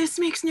like, this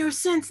makes no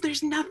sense.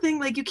 There's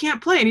nothing, you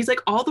can't play. And he's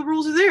like, all the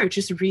rules are there.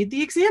 Just read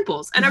the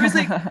examples. And I was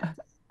like,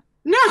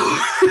 no,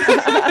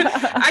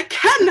 I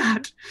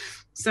cannot.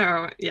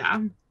 So,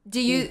 yeah.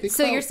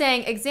 So you're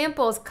saying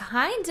examples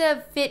kind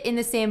of fit in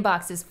the same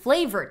box as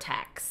flavor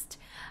text.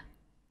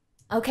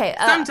 Okay.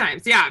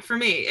 Sometimes, yeah, for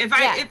me. If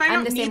I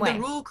don't need the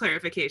rule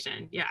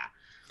clarification, yeah.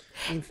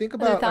 And think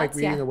about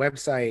reading a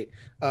website,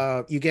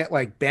 you get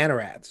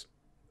banner ads,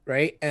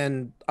 right?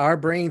 And our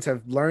brains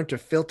have learned to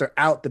filter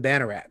out the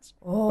banner ads.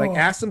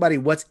 Ask somebody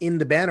what's in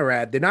the banner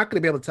ad, they're not going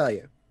to be able to tell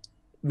you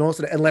most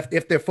of it, unless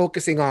if they're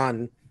focusing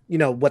on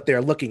what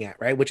they're looking at,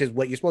 right? Which is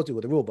what you're supposed to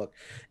with the rule book.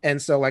 And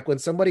so when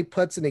somebody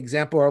puts an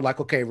example or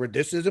okay,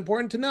 this is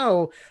important to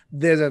know,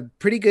 there's a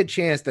pretty good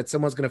chance that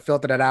someone's going to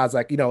filter that out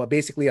as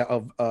basically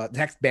a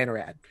text banner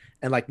ad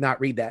and not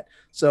read that.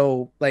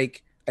 So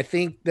I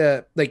think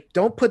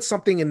don't put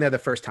something in there the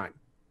first time.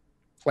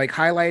 like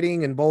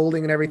highlighting and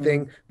bolding and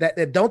everything,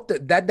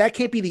 that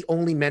can't be the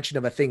only mention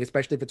of a thing,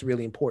 especially if it's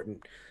really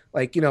important.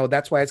 Like,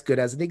 that's why it's good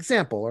as an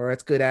example, or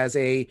it's good as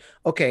a,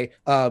 okay,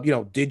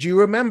 did you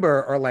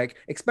remember? Or like,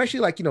 especially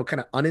like, kind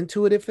of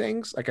unintuitive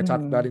things. Like I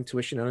talked about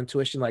intuition,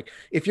 unintuition. Like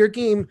if your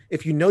game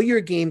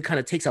kind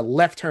of takes a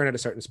left turn at a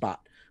certain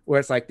spot, where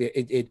it's like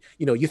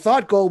you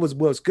thought gold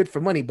was good for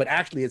money, but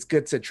actually it's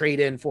good to trade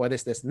in for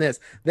this, and this,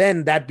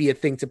 then that'd be a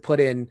thing to put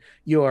in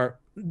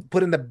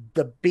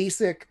the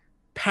basic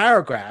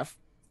paragraph,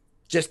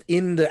 just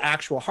in the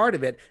actual heart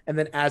of it, and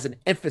then as an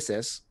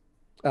emphasis.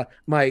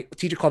 My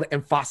teacher called it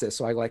emphasis,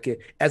 so I like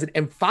it as an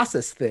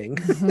emphasis thing.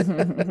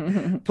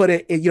 Put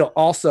it,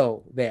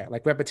 also there.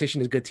 Like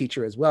repetition is good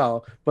teacher as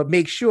well, but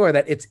make sure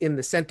that it's in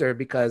the center,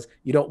 because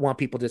you don't want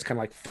people to just kind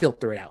of like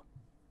filter it out.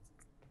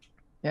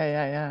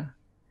 Yeah.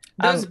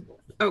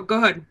 Oh,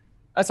 go ahead.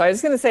 Oh, sorry, I was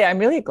just going to say, I'm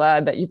really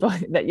glad that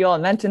you all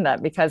mentioned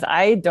that, because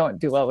I don't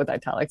do well with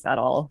italics at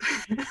all,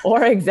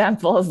 or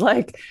examples.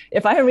 Like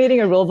if I'm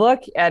reading a rule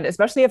book, and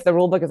especially if the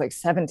rule book is like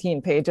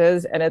 17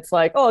 pages, and it's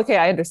like, oh, okay,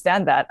 I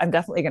understand that, I'm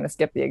definitely going to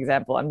skip the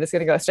example. I'm just going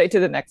to go straight to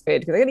the next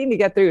page, because I need to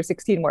get through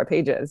 16 more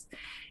pages.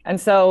 And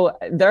so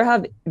there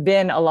have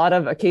been a lot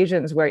of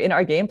occasions where in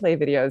our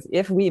gameplay videos,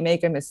 if we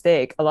make a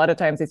mistake, a lot of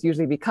times it's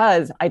usually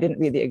because I didn't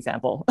read the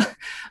example.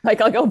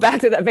 Like I'll go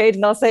back to that page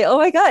and I'll say, oh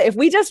my God, if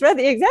we just read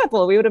the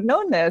example, we would have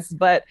known this.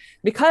 But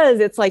because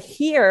it's like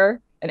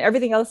here and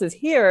everything else is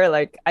here,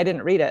 like I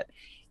didn't read it.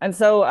 And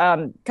so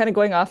kind of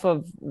going off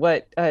of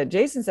what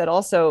Jason said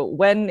also,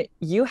 when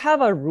you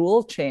have a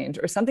rule change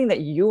or something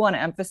that you want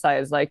to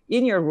emphasize, like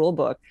in your rule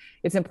book,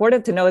 it's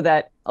important to know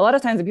that a lot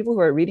of times the people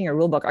who are reading your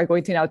rule book are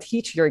going to now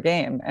teach your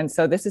game. And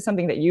so this is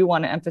something that you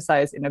want to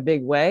emphasize in a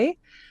big way.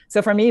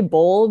 So for me,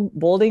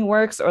 bolding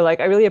works, or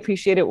like I really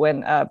appreciate it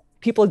when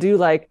people do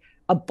like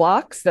a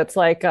box that's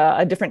like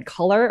a different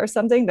color or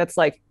something that's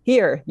like,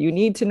 here, you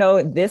need to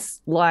know this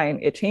line.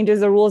 It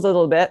changes the rules a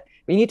little bit.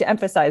 You need to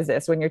emphasize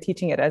this when you're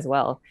teaching it as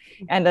well.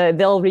 And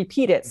they'll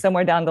repeat it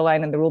somewhere down the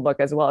line in the rule book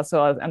as well.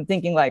 So I'm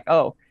thinking like,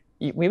 oh,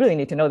 we really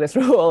need to know this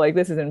rule. Like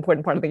this is an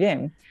important part of the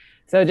game.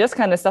 So just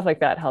kind of stuff like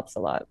that helps a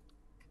lot.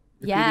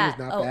 Repeating is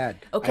not bad.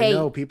 Okay. I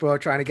know people are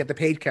trying to get the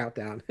page count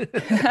down.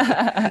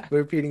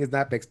 Repeating is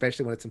not bad,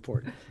 especially when it's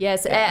important.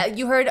 Yes.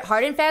 You heard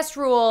hard and fast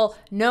rule,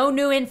 no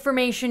new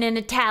information in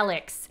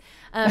italics.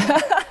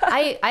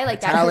 I like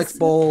that. Italics,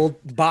 bold,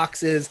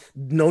 boxes,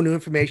 no new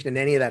information in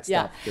any of that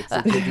stuff.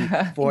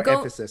 It's for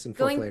emphasis and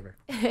for flavor.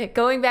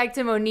 Going back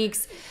to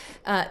Monique's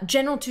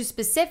general to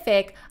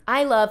specific,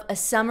 I love a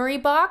summary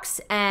box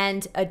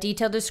and a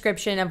detailed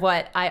description of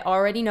what I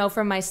already know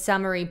from my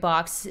summary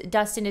box.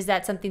 Dustin, is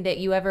that something that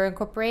you ever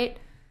incorporate?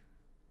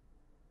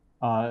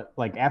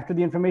 Like after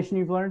the information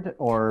you've learned,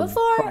 or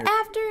before,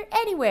 after,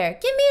 anywhere?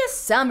 Give me a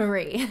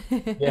summary.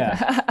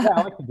 Yeah,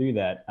 I like to do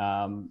that.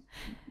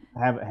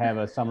 Have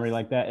a summary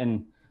like that,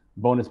 and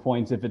bonus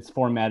points if it's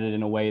formatted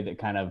in a way that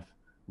kind of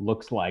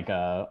looks like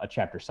a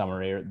chapter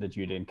summary that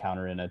you'd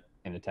encounter in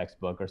a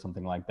textbook or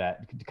something like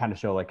that, to kind of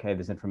show like, hey,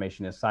 this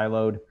information is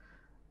siloed,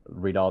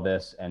 read all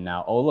this, and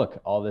now, oh look,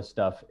 all this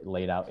stuff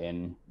laid out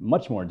in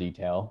much more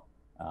detail.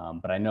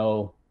 But I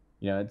know,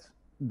 it's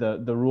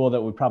the rule that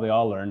we probably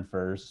all learned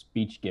for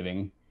speech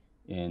giving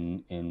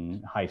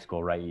in high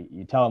school, right?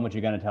 You tell them what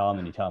you're going to tell them,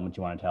 and you tell them what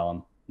you want to tell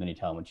them, then you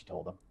tell them what you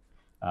told them.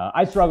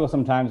 I struggle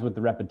sometimes with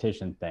the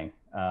repetition thing,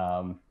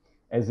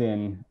 as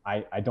in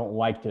I don't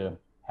like to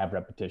have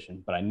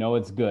repetition, but I know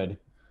it's good.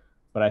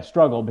 But I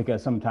struggle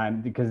because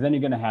then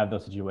you're going to have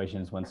those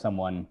situations when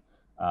someone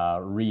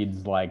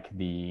reads like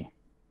the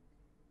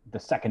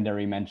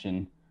secondary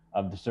mention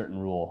of the certain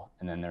rule,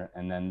 and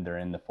then they're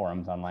in the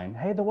forums online.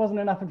 Hey, there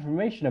wasn't enough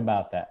information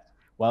about that.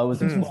 Well, it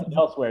was explained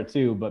elsewhere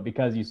too, but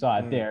because you saw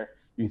it there,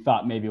 you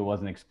thought maybe it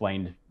wasn't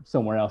explained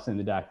somewhere else in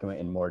the document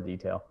in more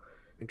detail.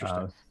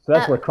 Interesting. So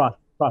that's where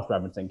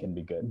cross-referencing can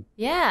be good.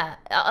 Yeah.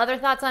 Other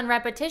thoughts on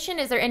repetition?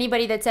 Is there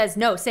anybody that says,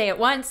 no, say it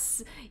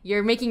once,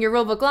 you're making your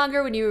rule book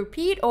longer when you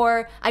repeat?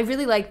 Or I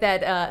really like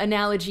that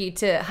analogy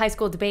to high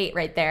school debate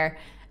right there.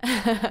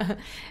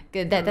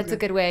 Good. That's a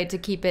good way to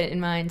keep it in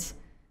mind.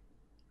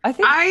 Go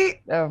ahead.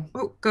 No,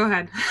 go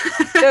ahead.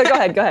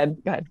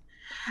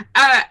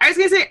 I was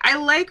going to say, I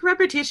like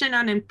repetition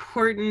on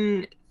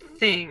important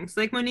things.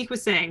 Like Monique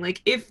was saying,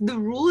 like if the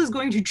rule is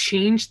going to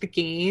change the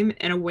game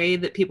in a way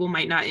that people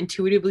might not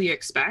intuitively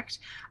expect,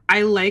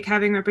 I like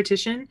having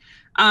repetition.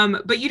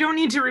 But you don't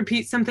need to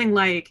repeat something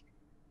like,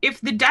 if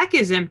the deck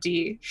is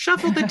empty,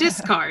 shuffle the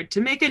discard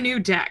to make a new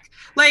deck.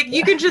 Like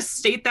you can just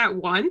state that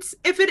once.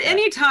 If at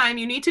any time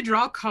you need to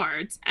draw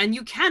cards and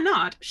you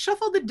cannot,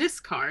 shuffle the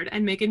discard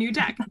and make a new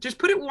deck. Just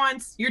put it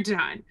once, you're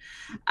done.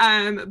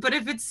 But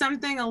if it's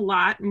something a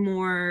lot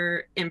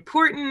more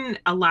important,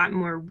 a lot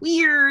more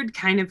weird,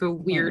 kind of a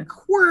weird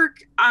quirk,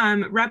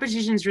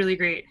 repetition is really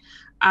great.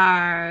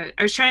 I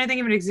was trying to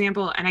think of an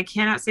example, and I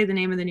cannot say the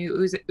name of the new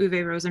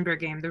Uwe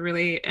Rosenberg game, the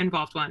really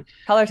involved one.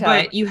 Color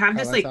Tower. But you have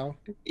this Color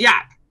Yeah.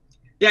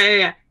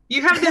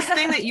 You have this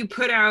thing that you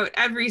put out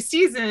every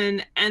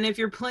season, and if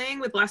you're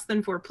playing with less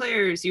than 4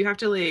 players, you have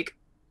to like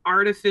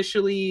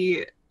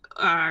artificially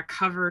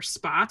cover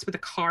spots with a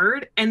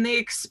card, and they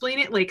explain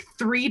it like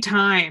 3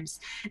 times,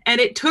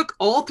 and it took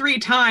all 3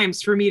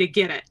 times for me to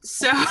get it.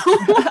 So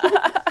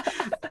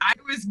I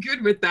was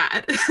good with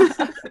that.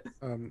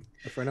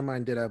 A friend of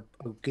mine did a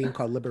game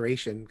called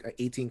Liberation, an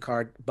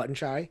 18-card button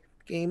shy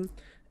game,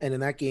 and in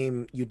that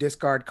game you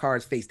discard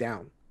cards face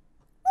down.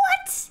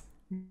 What?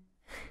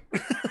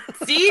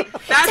 See,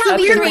 that's Tell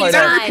me weird. 3 You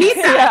gotta times. repeat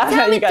that.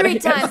 Tell me you gotta 3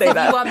 times say if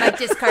that. you want my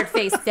discard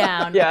face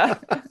down. Yeah.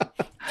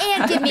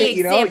 And give me an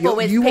You know, example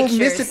with you will pictures.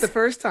 miss it the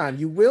first time.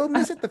 You will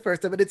miss it the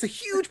first time, but it's a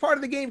huge part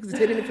of the game because it's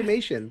hidden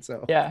information.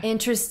 So Yeah.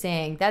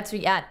 Interesting. That's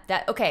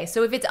okay.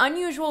 So if it's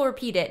unusual,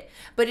 repeat it.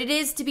 But it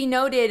is to be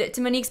noted,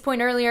 to Monique's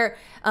point earlier,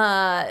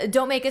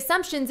 don't make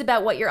assumptions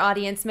about what your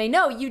audience may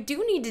know. You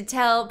do need to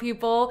tell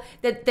people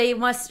that they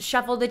must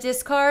shuffle the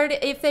discard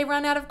if they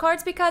run out of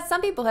cards, because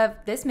some people have,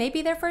 this may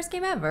be their first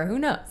game ever. Who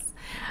knows?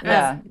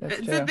 Yeah, that's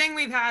It's true. the thing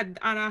we've had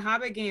on a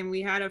HABA game.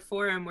 We had a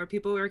forum where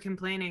people were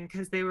complaining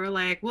because they were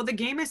like, well, the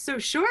game is so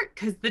short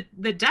because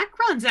the deck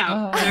runs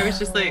out. And I was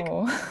just like,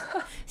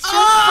 Shuffle!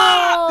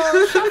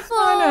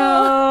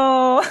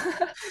 Oh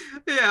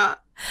no. yeah.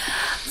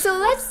 So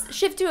let's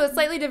shift to a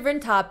slightly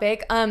different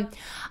topic.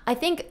 I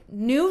think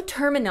new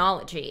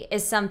terminology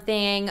is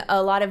something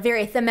a lot of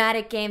very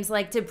thematic games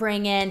like to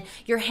bring in.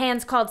 Your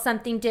hand's called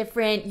something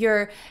different.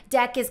 Your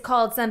deck is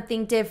called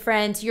something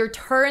different. Your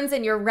turns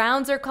and your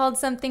rounds are called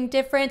something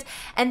different.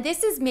 And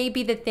this is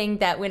maybe the thing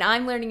that when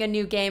I'm learning a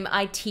new game,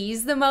 I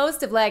tease the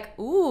most of like,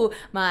 ooh,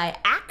 my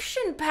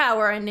action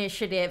power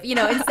initiative,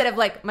 instead of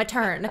like my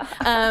turn.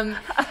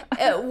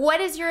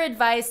 What is your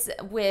advice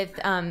with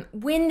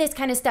when this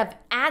kind of stuff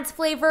adds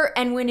flavor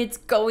and when it's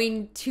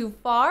going too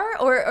far?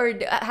 Or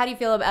how do you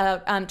feel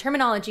about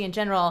terminology in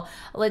general?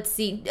 Let's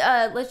see.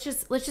 Let's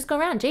just go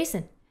around.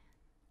 Jason.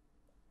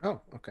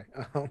 Oh, okay.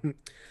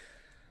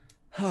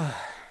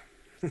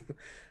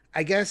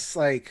 I guess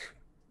like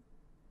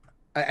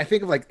I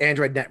think of like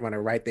Android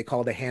Netrunner, right? They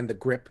call the hand the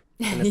grip,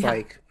 and it's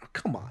like, oh,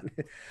 come on.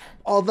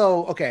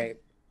 Although, okay,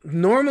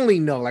 normally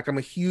no, like I'm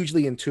a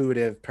hugely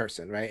intuitive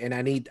person, right? And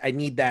I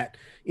need that,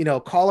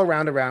 call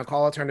around,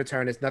 call a turn to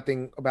turn. It's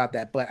nothing about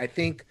that, but I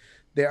think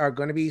there are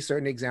going to be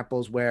certain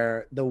examples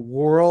where the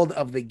world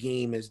of the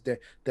game is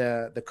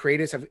the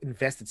creators have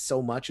invested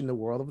so much in the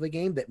world of the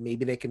game that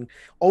maybe they can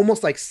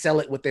almost like sell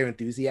it with their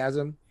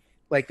enthusiasm.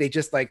 Like they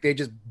just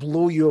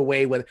blew you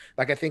away with,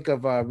 like, I think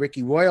of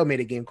Ricky Royal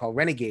made a game called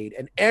Renegade,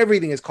 and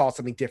everything is called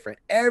something different.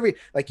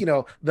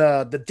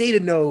 The data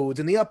nodes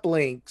and the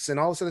uplinks and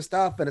all this other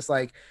stuff. And it's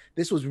like,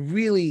 this was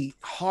really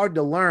hard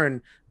to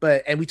learn,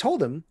 and we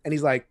told him, and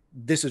he's like,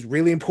 this is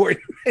really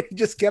important. He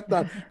just kept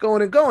on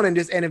going and going,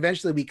 and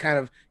eventually we kind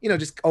of,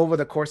 just over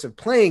the course of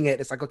playing it,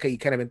 it's like, okay, you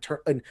kind of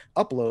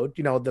upload,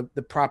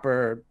 the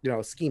proper,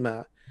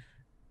 schema.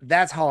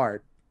 That's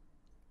hard.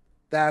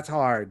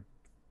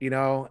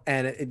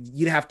 And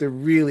you'd have to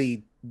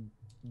really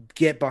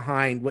get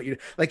behind what you're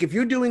like. If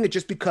you're doing it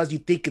just because you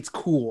think it's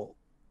cool,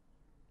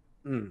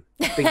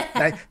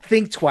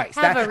 think twice.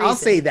 I'll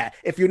say that.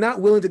 If you're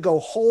not willing to go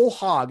whole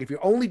hog, if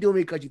you're only doing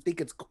it because you think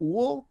it's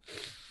cool,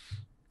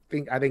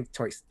 think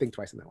twice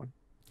on that one.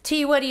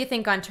 T, what do you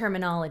think on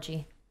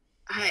terminology?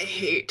 I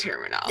hate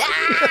terminology.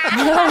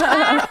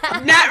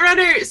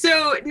 Netrunner.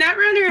 So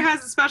Netrunner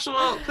has a special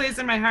place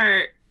in my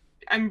heart.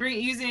 I'm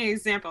using an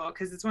example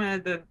because it's one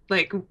of the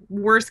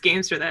worst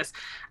games for this.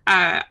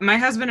 My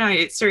husband and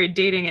I started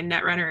dating, and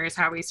Netrunner is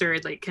how we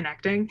started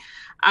connecting.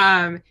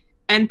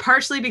 And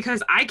partially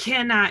because I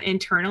cannot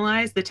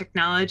internalize the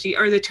technology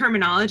or the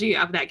terminology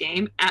of that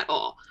game at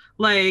all.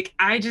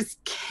 I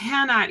just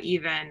cannot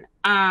even.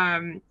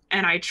 And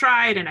I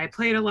tried and I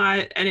played a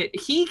lot, and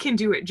he can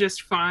do it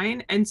just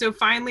fine. And so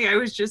finally I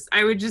would just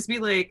be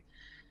like,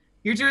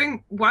 you're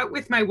doing what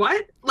with my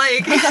what? I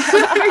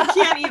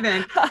can't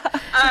even.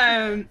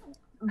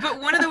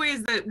 But one of the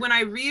ways that when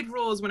I read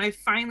rules, when I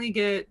finally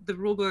get the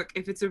rule book,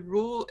 if it's a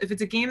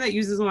game that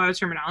uses a lot of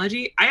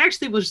terminology, I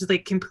actually will just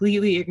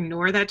completely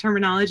ignore that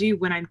terminology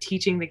when I'm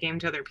teaching the game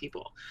to other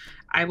people.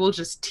 I will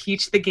just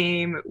teach the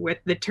game with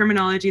the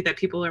terminology that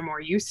people are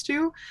more used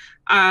to.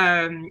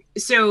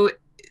 So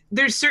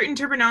there's certain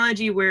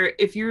terminology where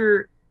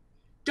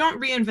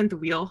don't reinvent the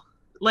wheel.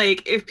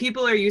 If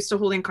people are used to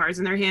holding cards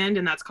in their hand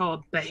and that's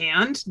called the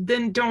hand,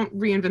 then don't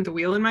reinvent the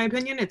wheel, in my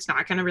opinion. It's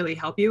not going to really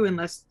help you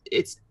unless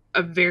it's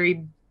a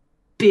very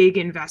big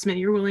investment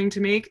you're willing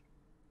to make.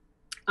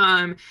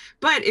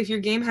 But if your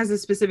game has a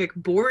specific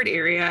board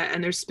area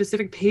and there's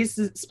specific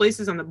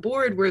places on the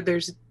board where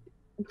there's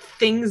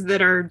things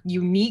that are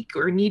unique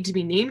or need to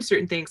be named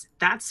certain things,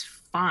 that's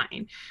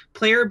fine.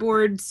 Player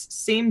boards,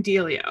 same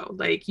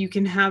dealio. You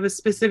can have a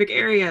specific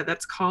area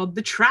that's called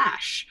the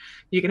trash.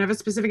 You can have a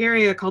specific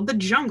area called the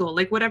jungle,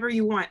 whatever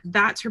you want.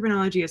 That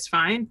terminology is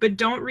fine, but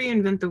don't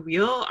reinvent the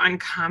wheel on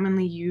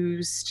commonly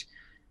used,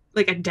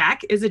 a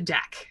deck is a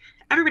deck.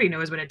 Everybody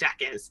knows what a deck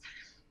is.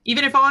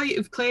 Even if all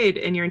you've played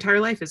in your entire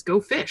life is Go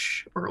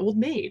Fish or Old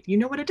Maid, you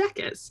know what a deck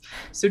is.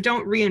 So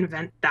don't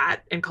reinvent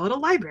that and call it a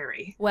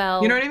library.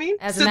 Well, you know what I mean?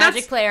 As a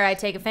Magic player, I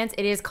take offense.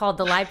 It is called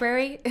the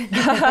library. Yeah,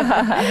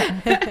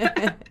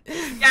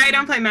 I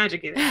don't play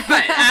Magic either.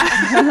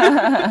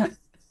 But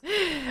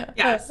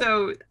yeah,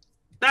 so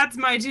that's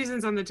my 2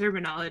 cents on the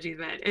terminology.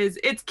 That is,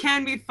 it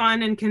can be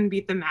fun and can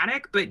be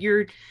thematic, but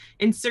you're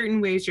in certain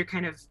ways you're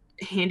kind of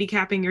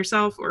handicapping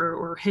yourself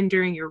or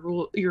hindering your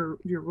rule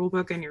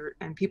book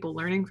and people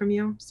learning from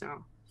you.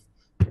 So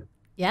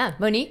yeah.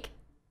 Monique?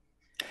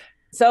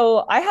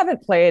 So I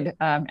haven't played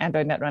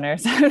Android Netrunner,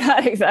 so I'm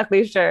not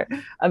exactly sure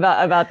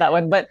about that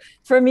one. But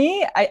for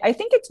me, I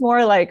think it's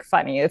more like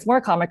funny. It's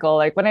more comical.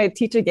 Like when I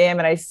teach a game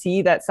and I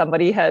see that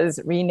somebody has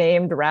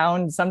renamed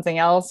round something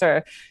else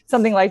or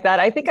something like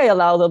that, I think I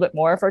allow a little bit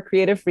more for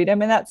creative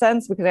freedom in that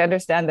sense, because I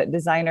understand that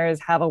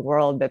designers have a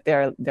world that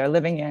they're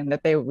living in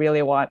that they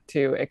really want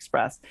to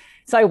express.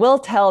 So I will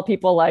tell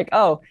people like,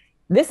 oh,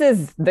 this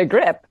is the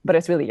grip, but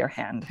it's really your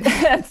hand.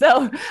 And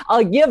so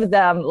I'll give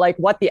them like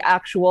what the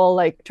actual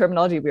like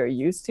terminology we are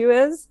used to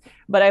is,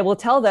 but I will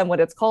tell them what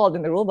it's called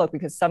in the rulebook,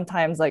 because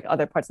sometimes like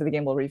other parts of the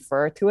game will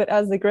refer to it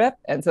as the grip.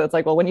 And so it's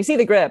like, well, when you see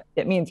the grip,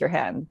 it means your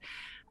hand.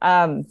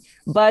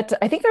 But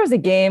I think there was a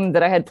game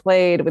that I had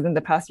played within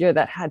the past year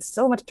that had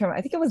so much term.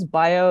 I think it was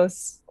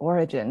BIOS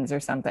Origins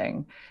or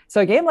something. So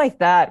a game like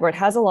that, where it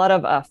has a lot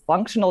of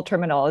functional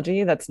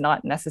terminology that's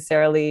not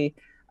necessarily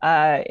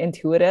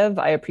intuitive.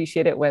 I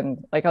appreciate it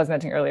when, like I was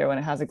mentioning earlier, when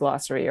it has a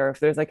glossary or if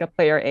there's like a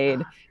player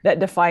aid that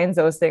defines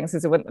those things.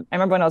 Because I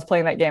remember when I was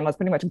playing that game, I was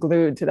pretty much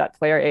glued to that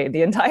player aid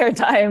the entire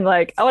time.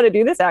 Like, I want to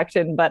do this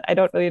action, but I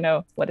don't really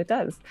know what it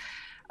does.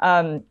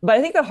 But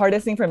I think the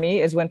hardest thing for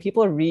me is when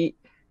people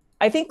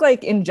I think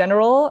like in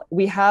general,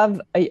 we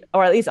have,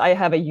 or at least I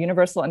have a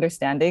universal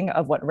understanding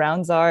of what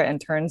rounds are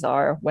and turns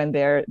are when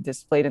they're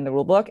displayed in the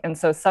rulebook. And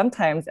so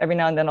sometimes every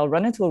now and then I'll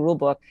run into a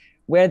rulebook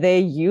where they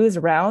use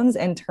rounds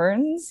and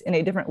turns in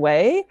a different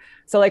way.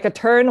 So like a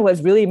turn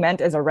was really meant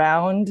as a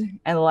round,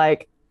 and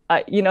like,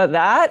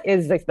 that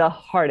is like the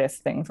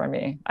hardest thing for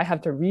me. I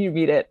have to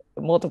reread it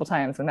multiple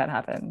times when that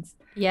happens.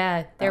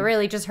 Yeah, they're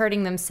really just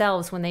hurting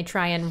themselves when they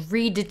try and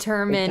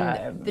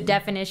redetermine the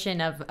definition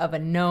of a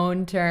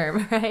known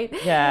term, right?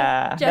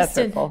 Yeah,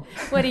 Justin,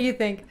 what do you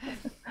think?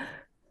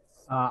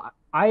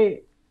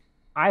 I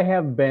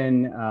have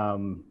been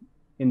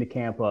in the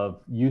camp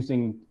of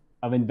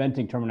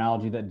inventing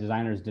terminology that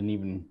designers didn't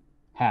even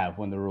have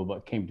when the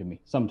rulebook came to me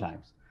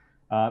sometimes.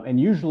 And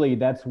usually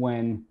that's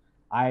when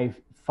I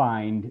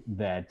find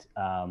that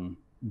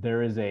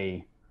there's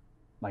a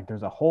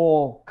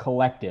whole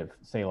collective,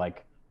 say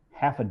like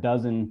half a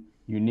dozen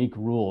unique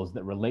rules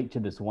that relate to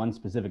this one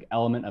specific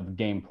element of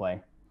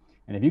gameplay.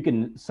 And if you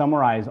can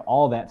summarize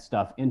all that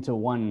stuff into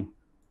one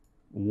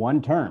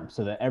term,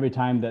 so that every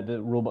time that the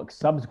rulebook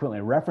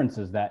subsequently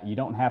references that, you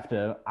don't have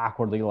to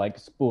awkwardly like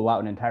spool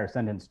out an entire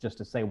sentence just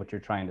to say what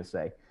you're trying to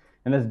say.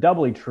 And that's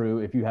doubly true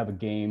if you have a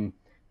game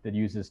that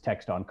uses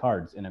text on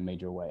cards in a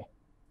major way,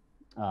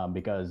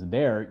 because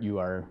there you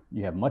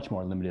have much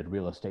more limited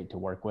real estate to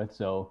work with.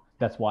 So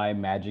that's why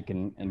Magic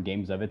and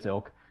games of its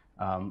ilk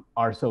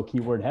are so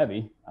keyword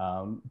heavy,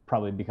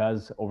 probably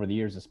because over the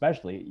years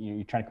especially,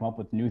 you're trying to come up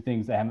with new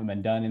things that haven't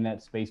been done in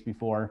that space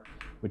before,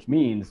 which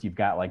means you've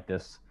got like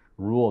this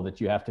rule that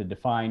you have to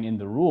define in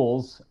the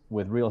rules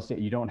with real estate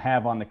you don't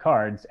have on the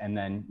cards, and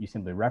then you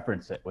simply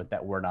reference it with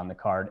that word on the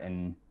card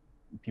and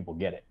people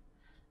get it.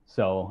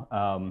 So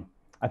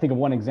I think of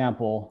one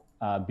example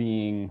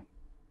being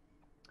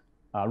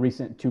a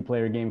recent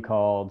 2-player game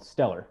called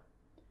Stellar.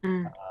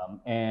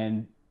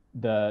 And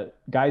the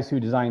guys who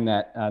designed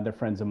that, they're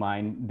friends of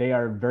mine. They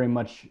are very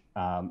much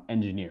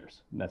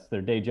engineers. That's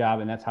their day job,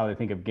 and that's how they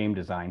think of game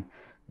design.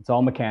 It's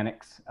all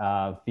mechanics.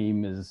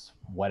 Theme is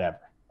whatever.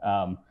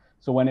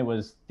 So when it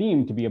was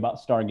themed to be about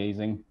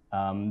stargazing,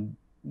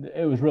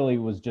 it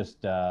was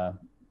just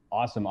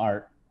awesome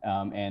art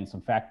and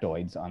some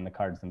factoids on the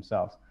cards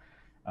themselves.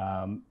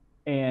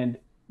 And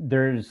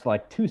there's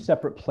like 2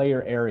 separate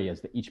player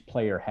areas that each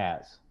player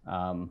has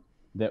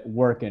that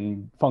work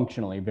in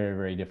functionally very,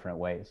 very different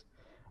ways.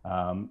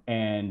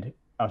 And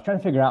I was trying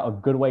to figure out a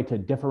good way to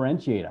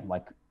differentiate them.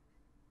 Like,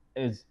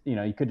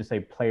 you could just say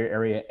player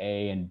area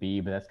A and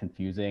B, but that's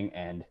confusing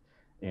and,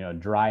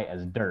 dry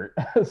as dirt.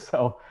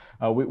 So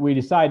we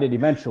decided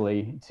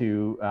eventually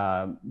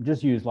to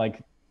just use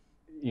let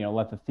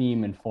the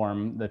theme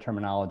inform the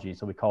terminology.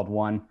 So we called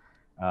one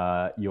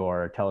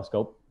your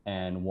telescope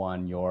and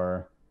one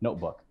your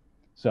notebook.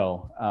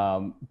 So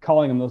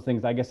calling them those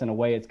things, I guess in a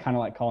way, it's kind of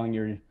like calling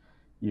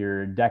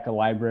your deck a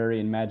library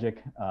in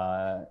Magic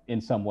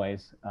in some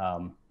ways.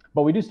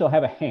 But we do still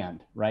have a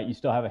hand, right? You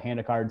still have a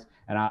hand of cards,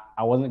 and I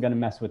wasn't going to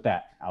mess with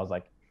that. I was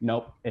like,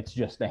 nope, it's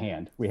just a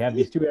hand. We have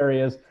these 2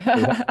 areas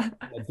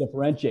that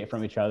differentiate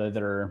from each other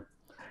that are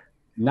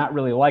not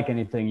really like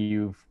anything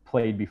you've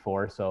played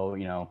before. So,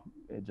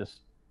 it just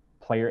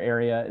player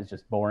area is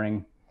just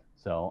boring.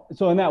 So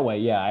in that way,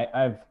 yeah,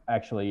 I've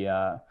actually,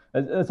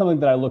 that's something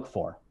that I look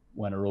for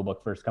when a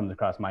rulebook first comes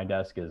across my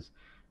desk is,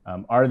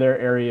 are there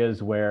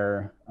areas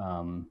where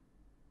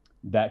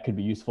that could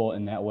be useful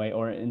in that way.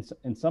 Or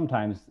and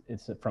sometimes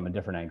it's from a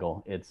different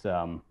angle. It's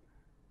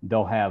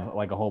they'll have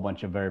like a whole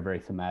bunch of very, very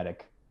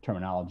thematic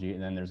terminology,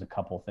 and then there's a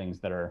couple things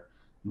that are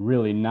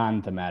really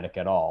non-thematic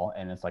at all,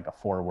 and it's like a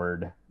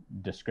 4-word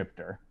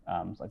descriptor.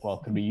 It's like, well,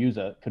 could we use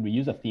a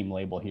theme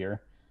label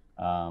here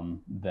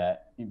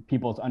that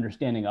people's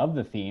understanding of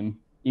the theme,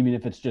 even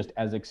if it's just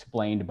as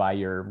explained by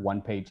your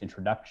 1-page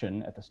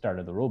introduction at the start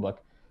of the rulebook,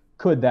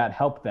 could that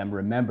help them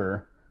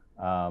remember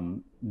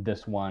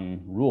this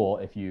one rule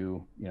if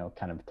you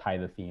kind of tie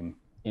the theme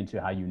into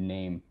how you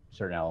name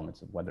certain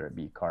elements, of whether it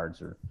be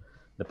cards or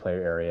the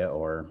player area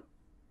or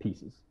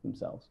pieces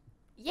themselves.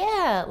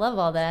 Yeah, love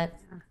all that.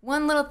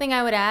 One little thing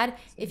I would add,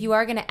 if you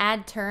are going to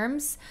add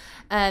terms,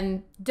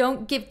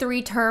 don't give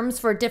 3 terms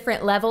for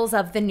different levels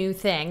of the new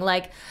thing.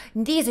 Like,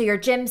 these are your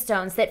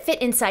gemstones that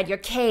fit inside your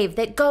cave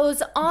that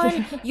goes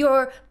on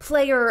your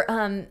player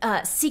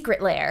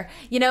secret lair.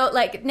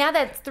 Like, now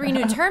that's 3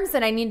 new terms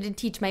that I need to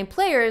teach my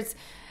players,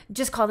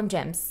 just call them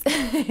gems.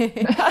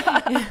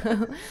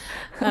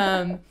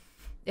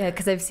 Yeah,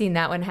 because I've seen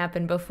that one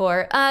happen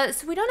before.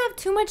 So we don't have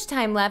too much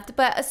time left,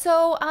 but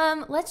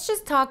let's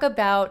just talk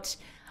about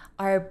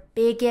our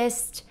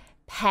biggest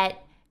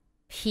pet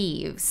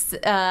peeves,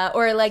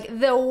 or like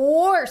the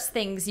worst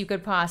things you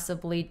could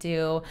possibly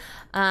do.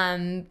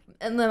 And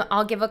then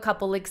I'll give a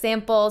couple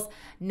examples.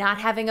 Not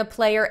having a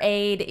player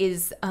aid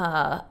is,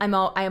 I'm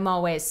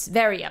always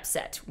very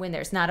upset when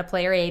there's not a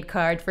player aid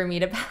card for me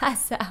to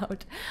pass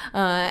out,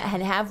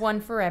 and have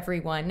one for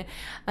everyone,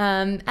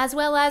 as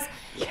well as.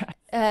 Yeah.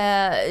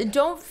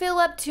 Don't fill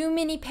up too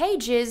many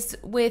pages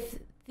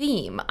with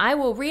theme. I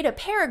will read a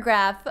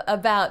paragraph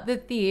about the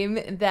theme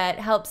that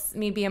helps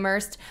me be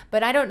immersed,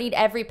 but I don't need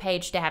every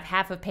page to have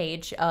half a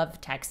page of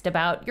text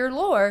about your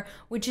lore,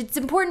 which it's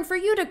important for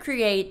you to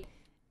create,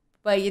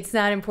 but it's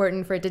not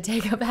important for it to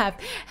take up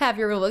half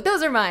your rulebook.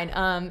 Those are mine.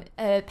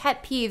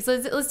 Pet peeves.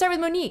 Let's start with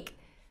Monique.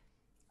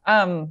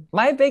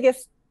 My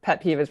biggest pet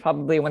peeve is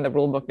probably when the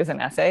rulebook is an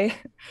essay.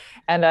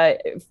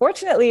 And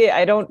fortunately,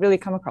 I don't really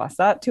come across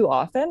that too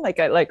often. Like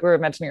we were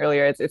mentioning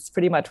earlier, it's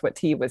pretty much what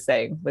T was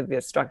saying with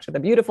the structure, the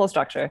beautiful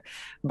structure.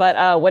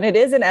 But when it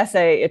is an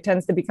essay, it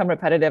tends to become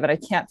repetitive and I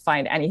can't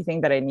find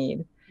anything that I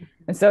need.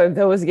 And so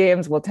those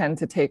games will tend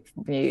to take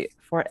me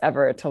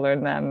forever to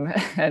learn them.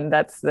 And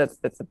that's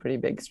a pretty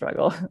big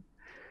struggle.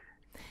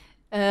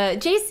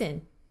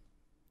 Jason.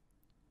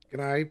 Can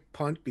I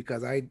punt?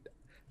 Because I'm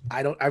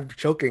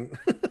choking.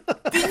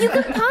 You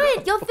can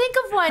punt. You'll think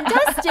of one.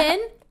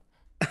 Dustin.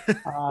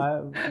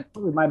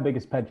 Probably my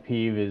biggest pet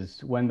peeve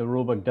is when the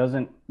rulebook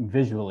doesn't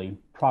visually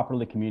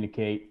properly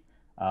communicate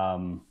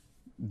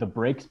the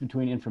breaks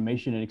between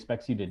information it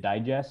expects you to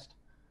digest.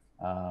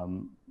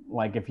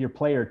 Like if your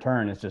player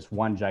turn is just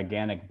one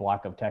gigantic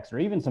block of text, or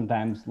even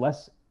sometimes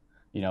less,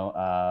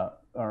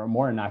 or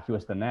more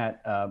innocuous than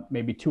that,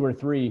 maybe 2 or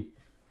 3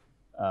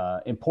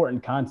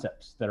 important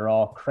concepts that are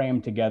all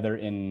crammed together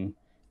in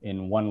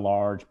one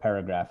large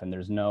paragraph, and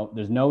there's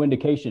no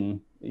indication.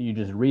 You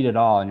just read it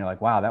all and you're like,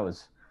 wow, that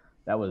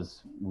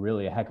was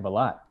really a heck of a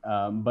lot.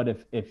 But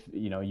if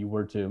you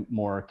were to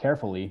more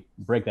carefully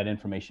break that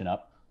information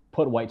up,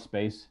 put white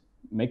space,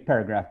 make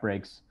paragraph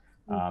breaks,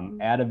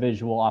 add a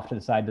visual off to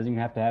the side, doesn't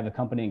even have to have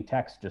accompanying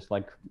text, just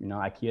like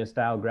IKEA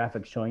style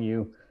graphics showing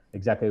you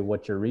exactly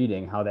what you're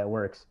reading, how that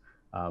works.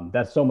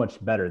 That's so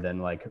much better than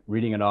like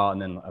reading it all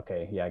and then,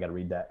 okay, yeah, I got to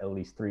read that at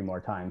least 3 more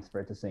times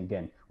for it to sink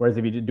in. Whereas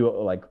if you do it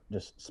like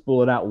just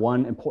spool it out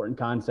one important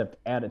concept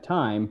at a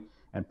time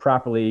and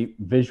properly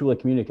visually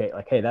communicate,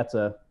 like, hey, that's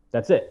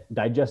it.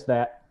 Digest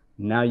that.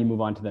 Now you move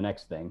on to the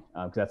next thing,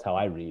 because that's how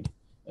I read.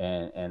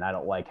 And I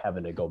don't like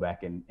having to go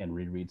back and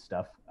reread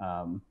stuff.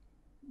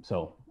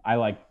 So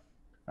I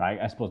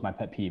suppose my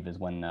pet peeve is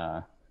when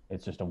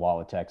it's just a wall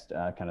of text,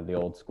 kind of the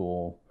old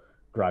school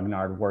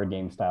grognard war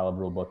game style of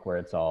rulebook where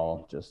it's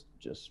all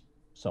just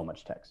so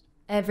much text.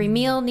 Every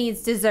meal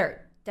needs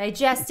dessert.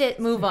 Digest it,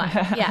 move on.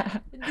 Yeah.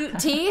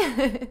 T?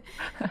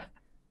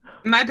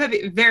 My pet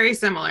peeve, very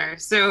similar.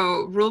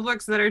 So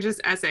rulebooks that are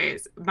just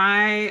essays.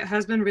 My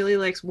husband really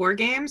likes war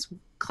games,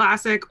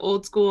 classic,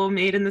 old school,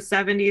 made in the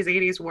 70s,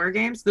 80s war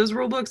games. Those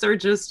rulebooks are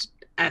just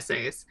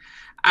essays.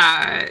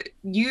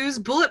 Use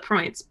bullet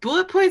points.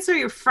 Bullet points are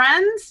your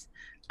friends.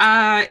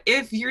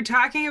 If you're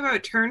talking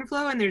about turn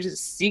flow and there's a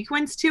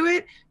sequence to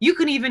it, you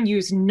can even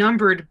use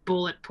numbered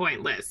bullet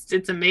point lists.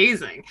 It's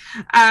amazing.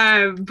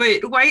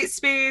 But white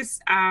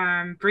space,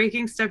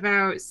 breaking stuff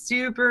out,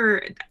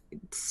 super,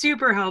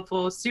 super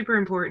helpful, super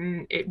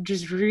important. It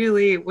just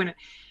really,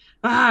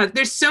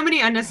 there's so many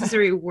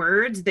unnecessary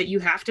words that you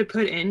have to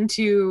put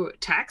into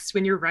text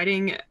when you're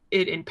writing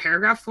it in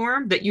paragraph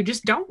form that you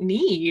just don't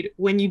need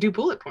when you do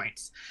bullet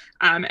points.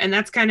 And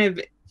that's kind of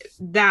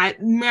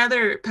that. My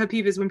other pet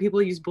peeve is when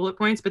people use bullet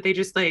points, but they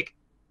just like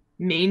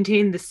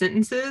maintain the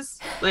sentences.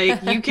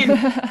 Like you can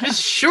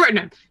just shorten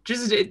them.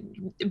 Just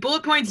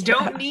bullet points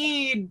don't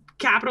need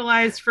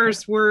capitalized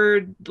first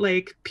word,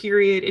 like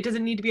period. It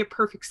doesn't need to be a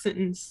perfect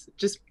sentence.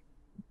 Just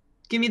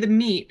give me the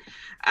meat.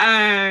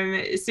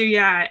 So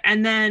yeah.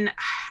 And then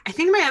I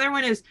think my other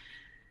one is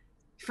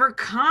For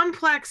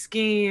complex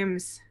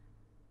games,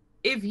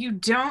 if you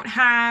don't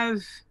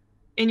have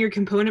in your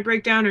component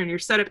breakdown or in your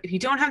setup, if you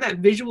don't have that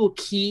visual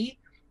key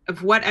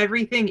of what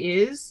everything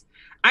is,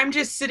 I'm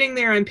just sitting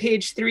there on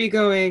page 3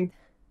 going,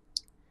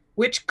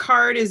 which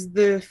card is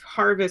the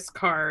harvest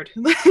card?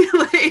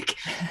 Like,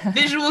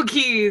 visual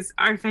keys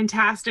are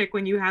fantastic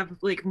when you have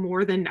like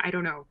more than, I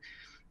don't know,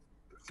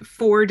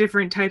 4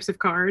 different types of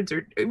cards,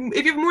 or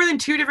if you have more than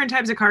 2 different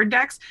types of card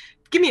decks,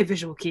 give me a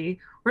visual key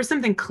or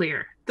something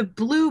clear. The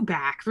blue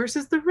back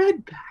versus the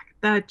red back.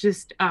 That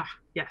just,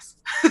 yes.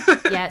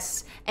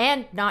 Yes.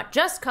 And not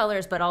just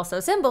colors, but also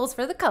symbols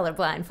for the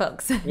colorblind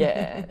folks.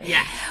 Yeah.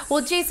 Yes.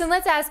 Well, Jason,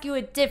 let's ask you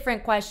a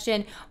different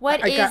question.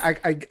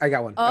 I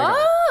got one.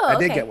 I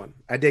did get one.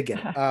 I did get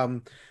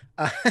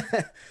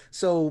it.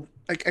 So,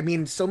 like, I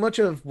mean, so much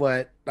of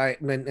what I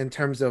mean in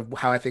terms of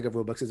how I think of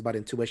rulebooks is about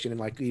intuition and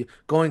like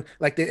going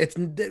like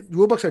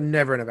rulebooks are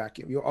never in a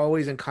vacuum. You're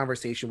always in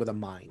conversation with a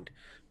mind,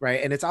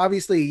 right? And it's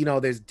obviously, you know,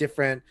 there's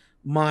different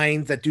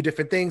minds that do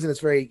different things, and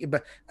it's very,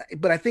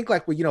 but I think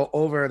like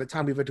over the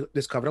time we've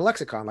discovered a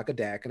lexicon, like a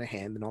deck and a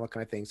hand and all that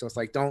kind of thing. So it's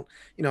like, don't,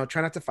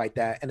 try not to fight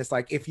that. And it's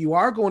like, if you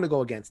are going to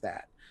go against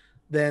that,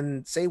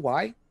 then say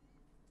why.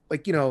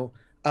 Like,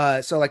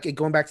 so like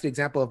going back to the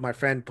example of my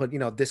friend put,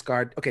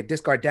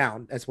 discard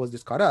down as opposed to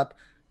discard up.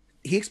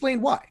 He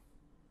explained why.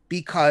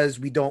 Because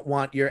we don't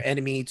want your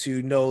enemy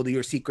to know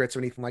your secrets or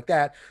anything like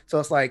that. So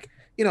it's like,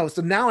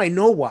 so now I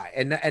know why.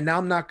 And now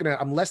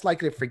I'm less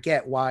likely to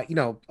forget why,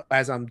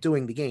 as I'm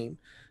doing the game,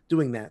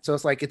 doing that. So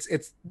it's like,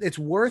 it's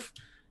worth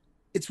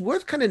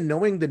kind of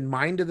knowing the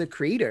mind of the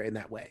creator in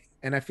that way.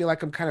 And I feel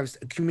like I'm kind of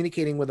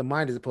communicating with a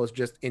mind as opposed to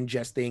just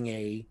ingesting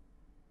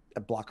a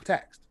block of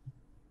text.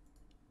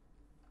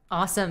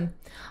 Awesome.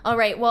 All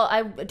right. Well,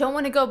 I don't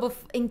want to go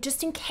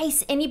just in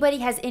case anybody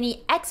has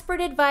any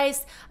expert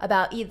advice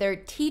about either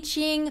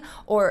teaching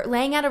or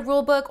laying out a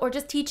rule book or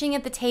just teaching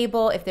at the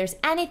table. If there's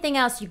anything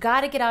else you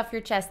got to get off your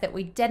chest that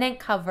we didn't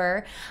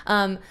cover,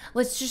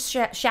 let's just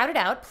shout it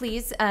out,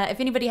 please. If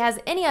anybody has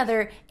any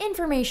other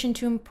information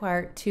to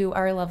impart to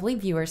our lovely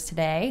viewers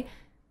today.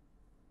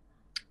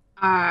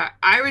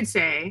 I would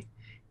say,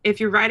 if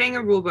you're writing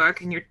a rule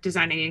book and you're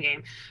designing a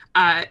game,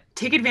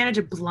 take advantage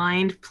of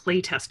blind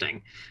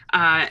playtesting,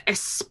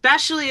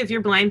 especially if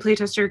your blind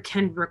playtester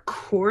can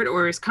record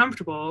or is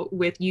comfortable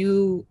with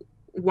you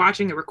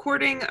watching a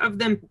recording of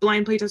them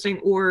blind playtesting,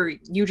 or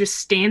you just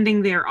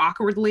standing there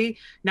awkwardly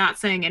not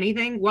saying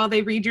anything while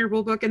they read your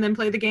rule book and then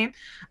play the game,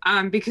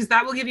 because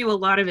that will give you a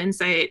lot of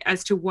insight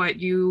as to what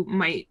you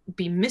might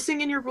be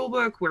missing in your rule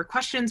book, where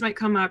questions might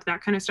come up,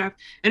 that kind of stuff.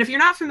 And if you're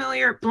not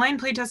familiar,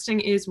 blind playtesting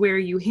is where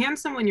you hand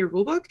someone your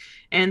rule book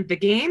and the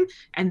game,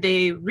 and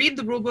they read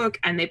the rule book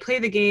and they play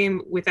the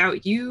game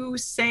without you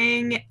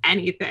saying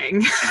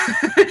anything.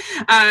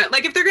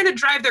 Like if they're going to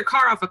drive their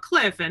car off a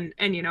cliff and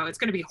it's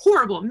going to be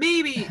horrible,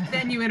 maybe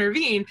then you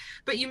intervene,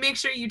 but you make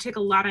sure you take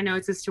a lot of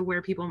notes as to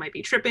where people might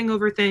be tripping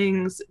over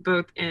things,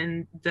 both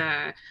in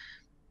the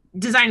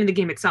designing the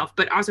game itself,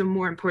 but also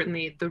more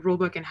importantly, the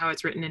rulebook and how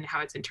it's written and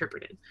how it's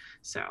interpreted.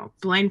 So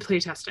blind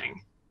playtesting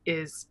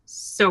is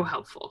so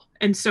helpful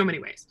in so many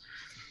ways.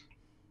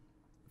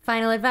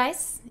 Final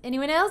advice?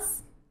 Anyone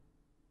else?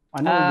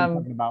 I know we've been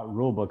talking about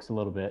rulebooks a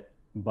little bit,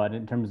 but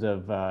in terms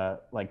of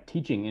like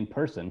teaching in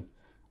person,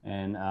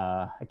 and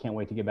I can't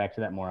wait to get back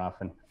to that more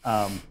often.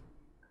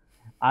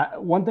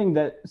 One thing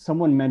that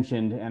someone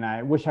mentioned, and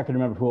I wish I could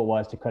remember who it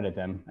was to credit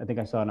them. I think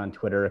I saw it on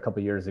Twitter a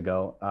couple years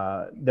ago.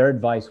 Their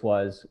advice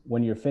was,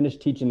 when you're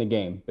finished teaching the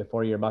game,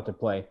 before you're about to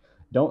play,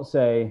 don't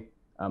say,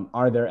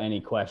 are there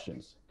any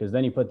questions? Because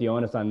then you put the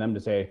onus on them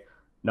to say,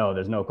 no,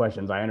 there's no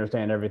questions. I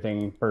understand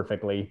everything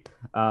perfectly.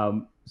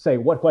 Say,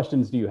 what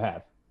questions do you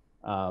have?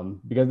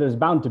 Because there's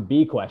bound to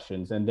be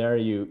questions. And there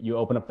you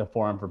open up the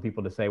forum for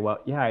people to say, well,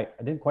 yeah, I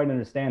didn't quite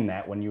understand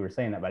that when you were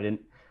saying that, but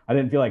I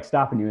didn't feel like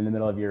stopping you in the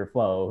middle of your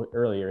flow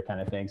earlier, kind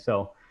of thing.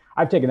 So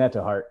I've taken that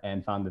to heart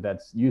and found that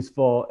that's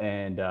useful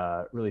and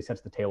really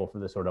sets the table for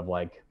the sort of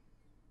like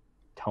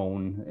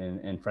tone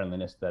and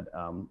friendliness that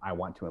I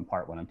want to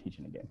impart when I'm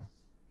teaching a game.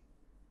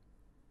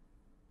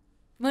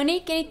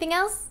 Monique, anything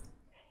else?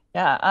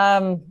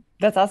 Yeah,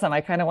 that's awesome.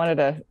 I kind of wanted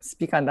to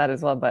speak on that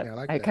as well, but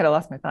yeah, I kind of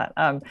lost my thought.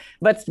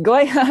 But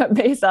going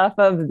based off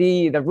of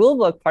the rule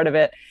book part of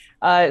it,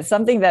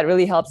 something that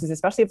really helps is,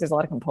 especially if there's a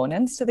lot of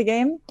components to the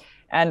game,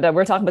 and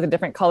we're talking about the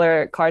different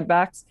color card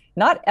backs.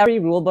 Not every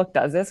rule book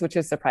does this, which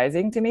is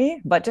surprising to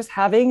me, but just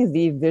having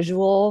the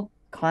visual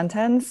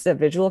contents, the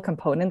visual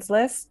components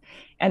list.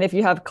 And if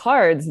you have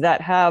cards that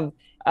have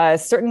a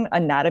certain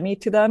anatomy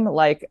to them,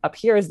 like up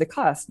here is the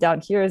cost, down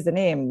here is the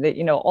name, that,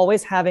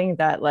 always having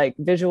that like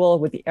visual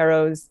with the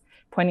arrows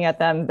pointing at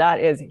them,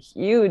 that is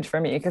huge for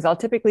me, because I'll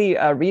typically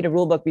read a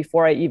rule book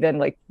before I even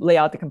like lay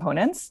out the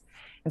components.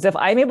 And so if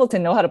I'm able to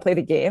know how to play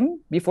the game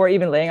before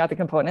even laying out the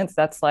components,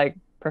 that's like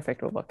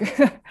perfect rule book,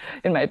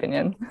 in my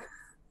opinion.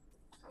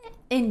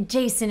 And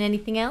Jason,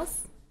 anything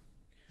else?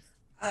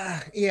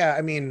 Yeah,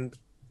 I mean,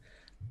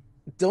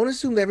 don't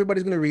assume that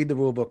everybody's going to read the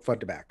rule book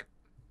front to back,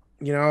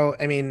 You know,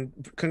 I mean,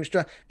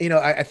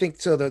 I think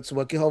so. That's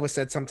what Jehovah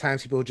said.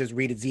 Sometimes people will just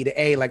read it Z to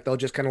A, like they'll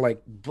just kind of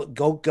like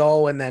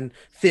go and then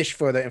fish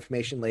for the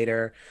information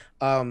later.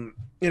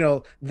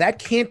 That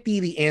can't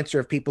be the answer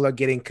if people are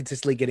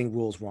consistently getting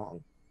rules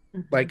wrong.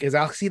 Like, because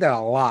I'll see that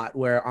a lot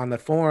where on the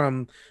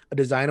forum, a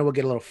designer will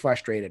get a little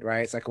frustrated,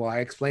 right? It's like, well, I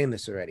explained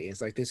this already. It's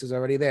like, this is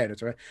already there.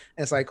 And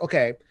it's like,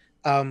 okay,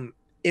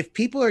 if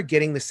people are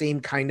getting the same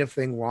kind of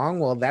thing wrong,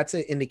 well, that's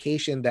an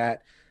indication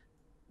that,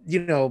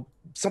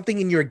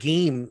 something in your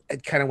game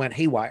kind of went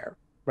haywire,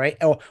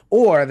 right?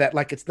 Or that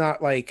like, it's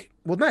not like,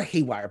 well, not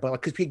haywire, but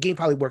like, because your game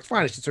probably works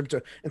fine. It's just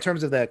in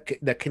terms of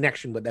the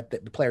connection with that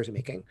the players are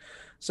making.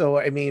 So,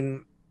 I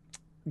mean,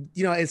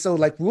 and so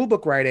like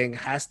rulebook writing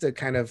has to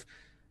kind of,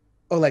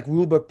 like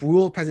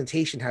rule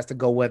presentation has to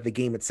go with the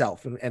game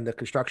itself and the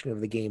construction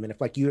of the game. And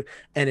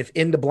if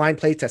in the blind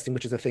play testing,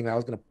 which is the thing I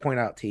was going to point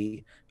out,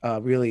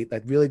 really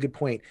good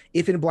point.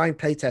 If in blind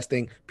play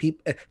testing,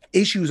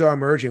 issues are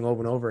emerging over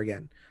and over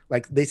again.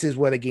 Like this is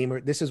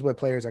where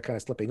players are kind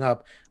of slipping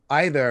up.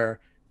 Either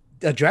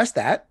address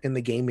that in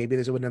the game, maybe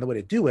there's another way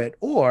to do it,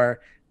 or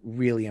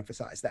really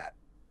emphasize that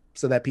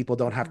so that people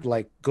don't have to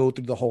like go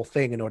through the whole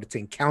thing in order to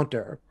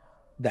encounter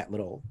that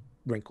little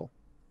wrinkle.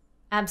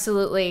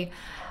 Absolutely.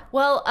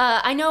 Well,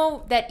 I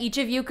know that each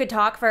of you could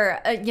talk for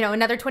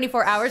another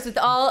 24 hours with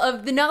all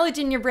of the knowledge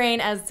in your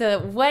brain as to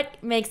what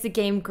makes the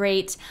game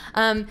great.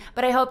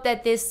 But I hope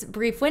that this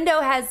brief window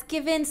has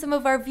given some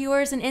of our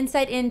viewers an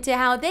insight into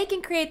how they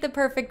can create the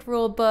perfect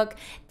rule book.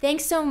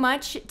 Thanks so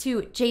much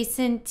to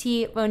Jason,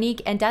 T,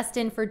 Monique, and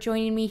Dustin for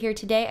joining me here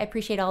today. I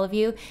appreciate all of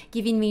you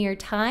giving me your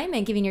time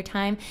and giving your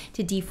time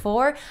to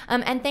D4.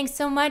 And thanks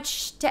so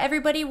much to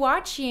everybody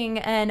watching,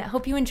 and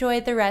hope you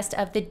enjoyed the rest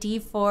of the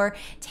D4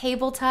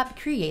 Tabletop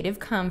Creative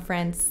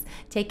Conference.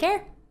 Take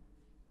care.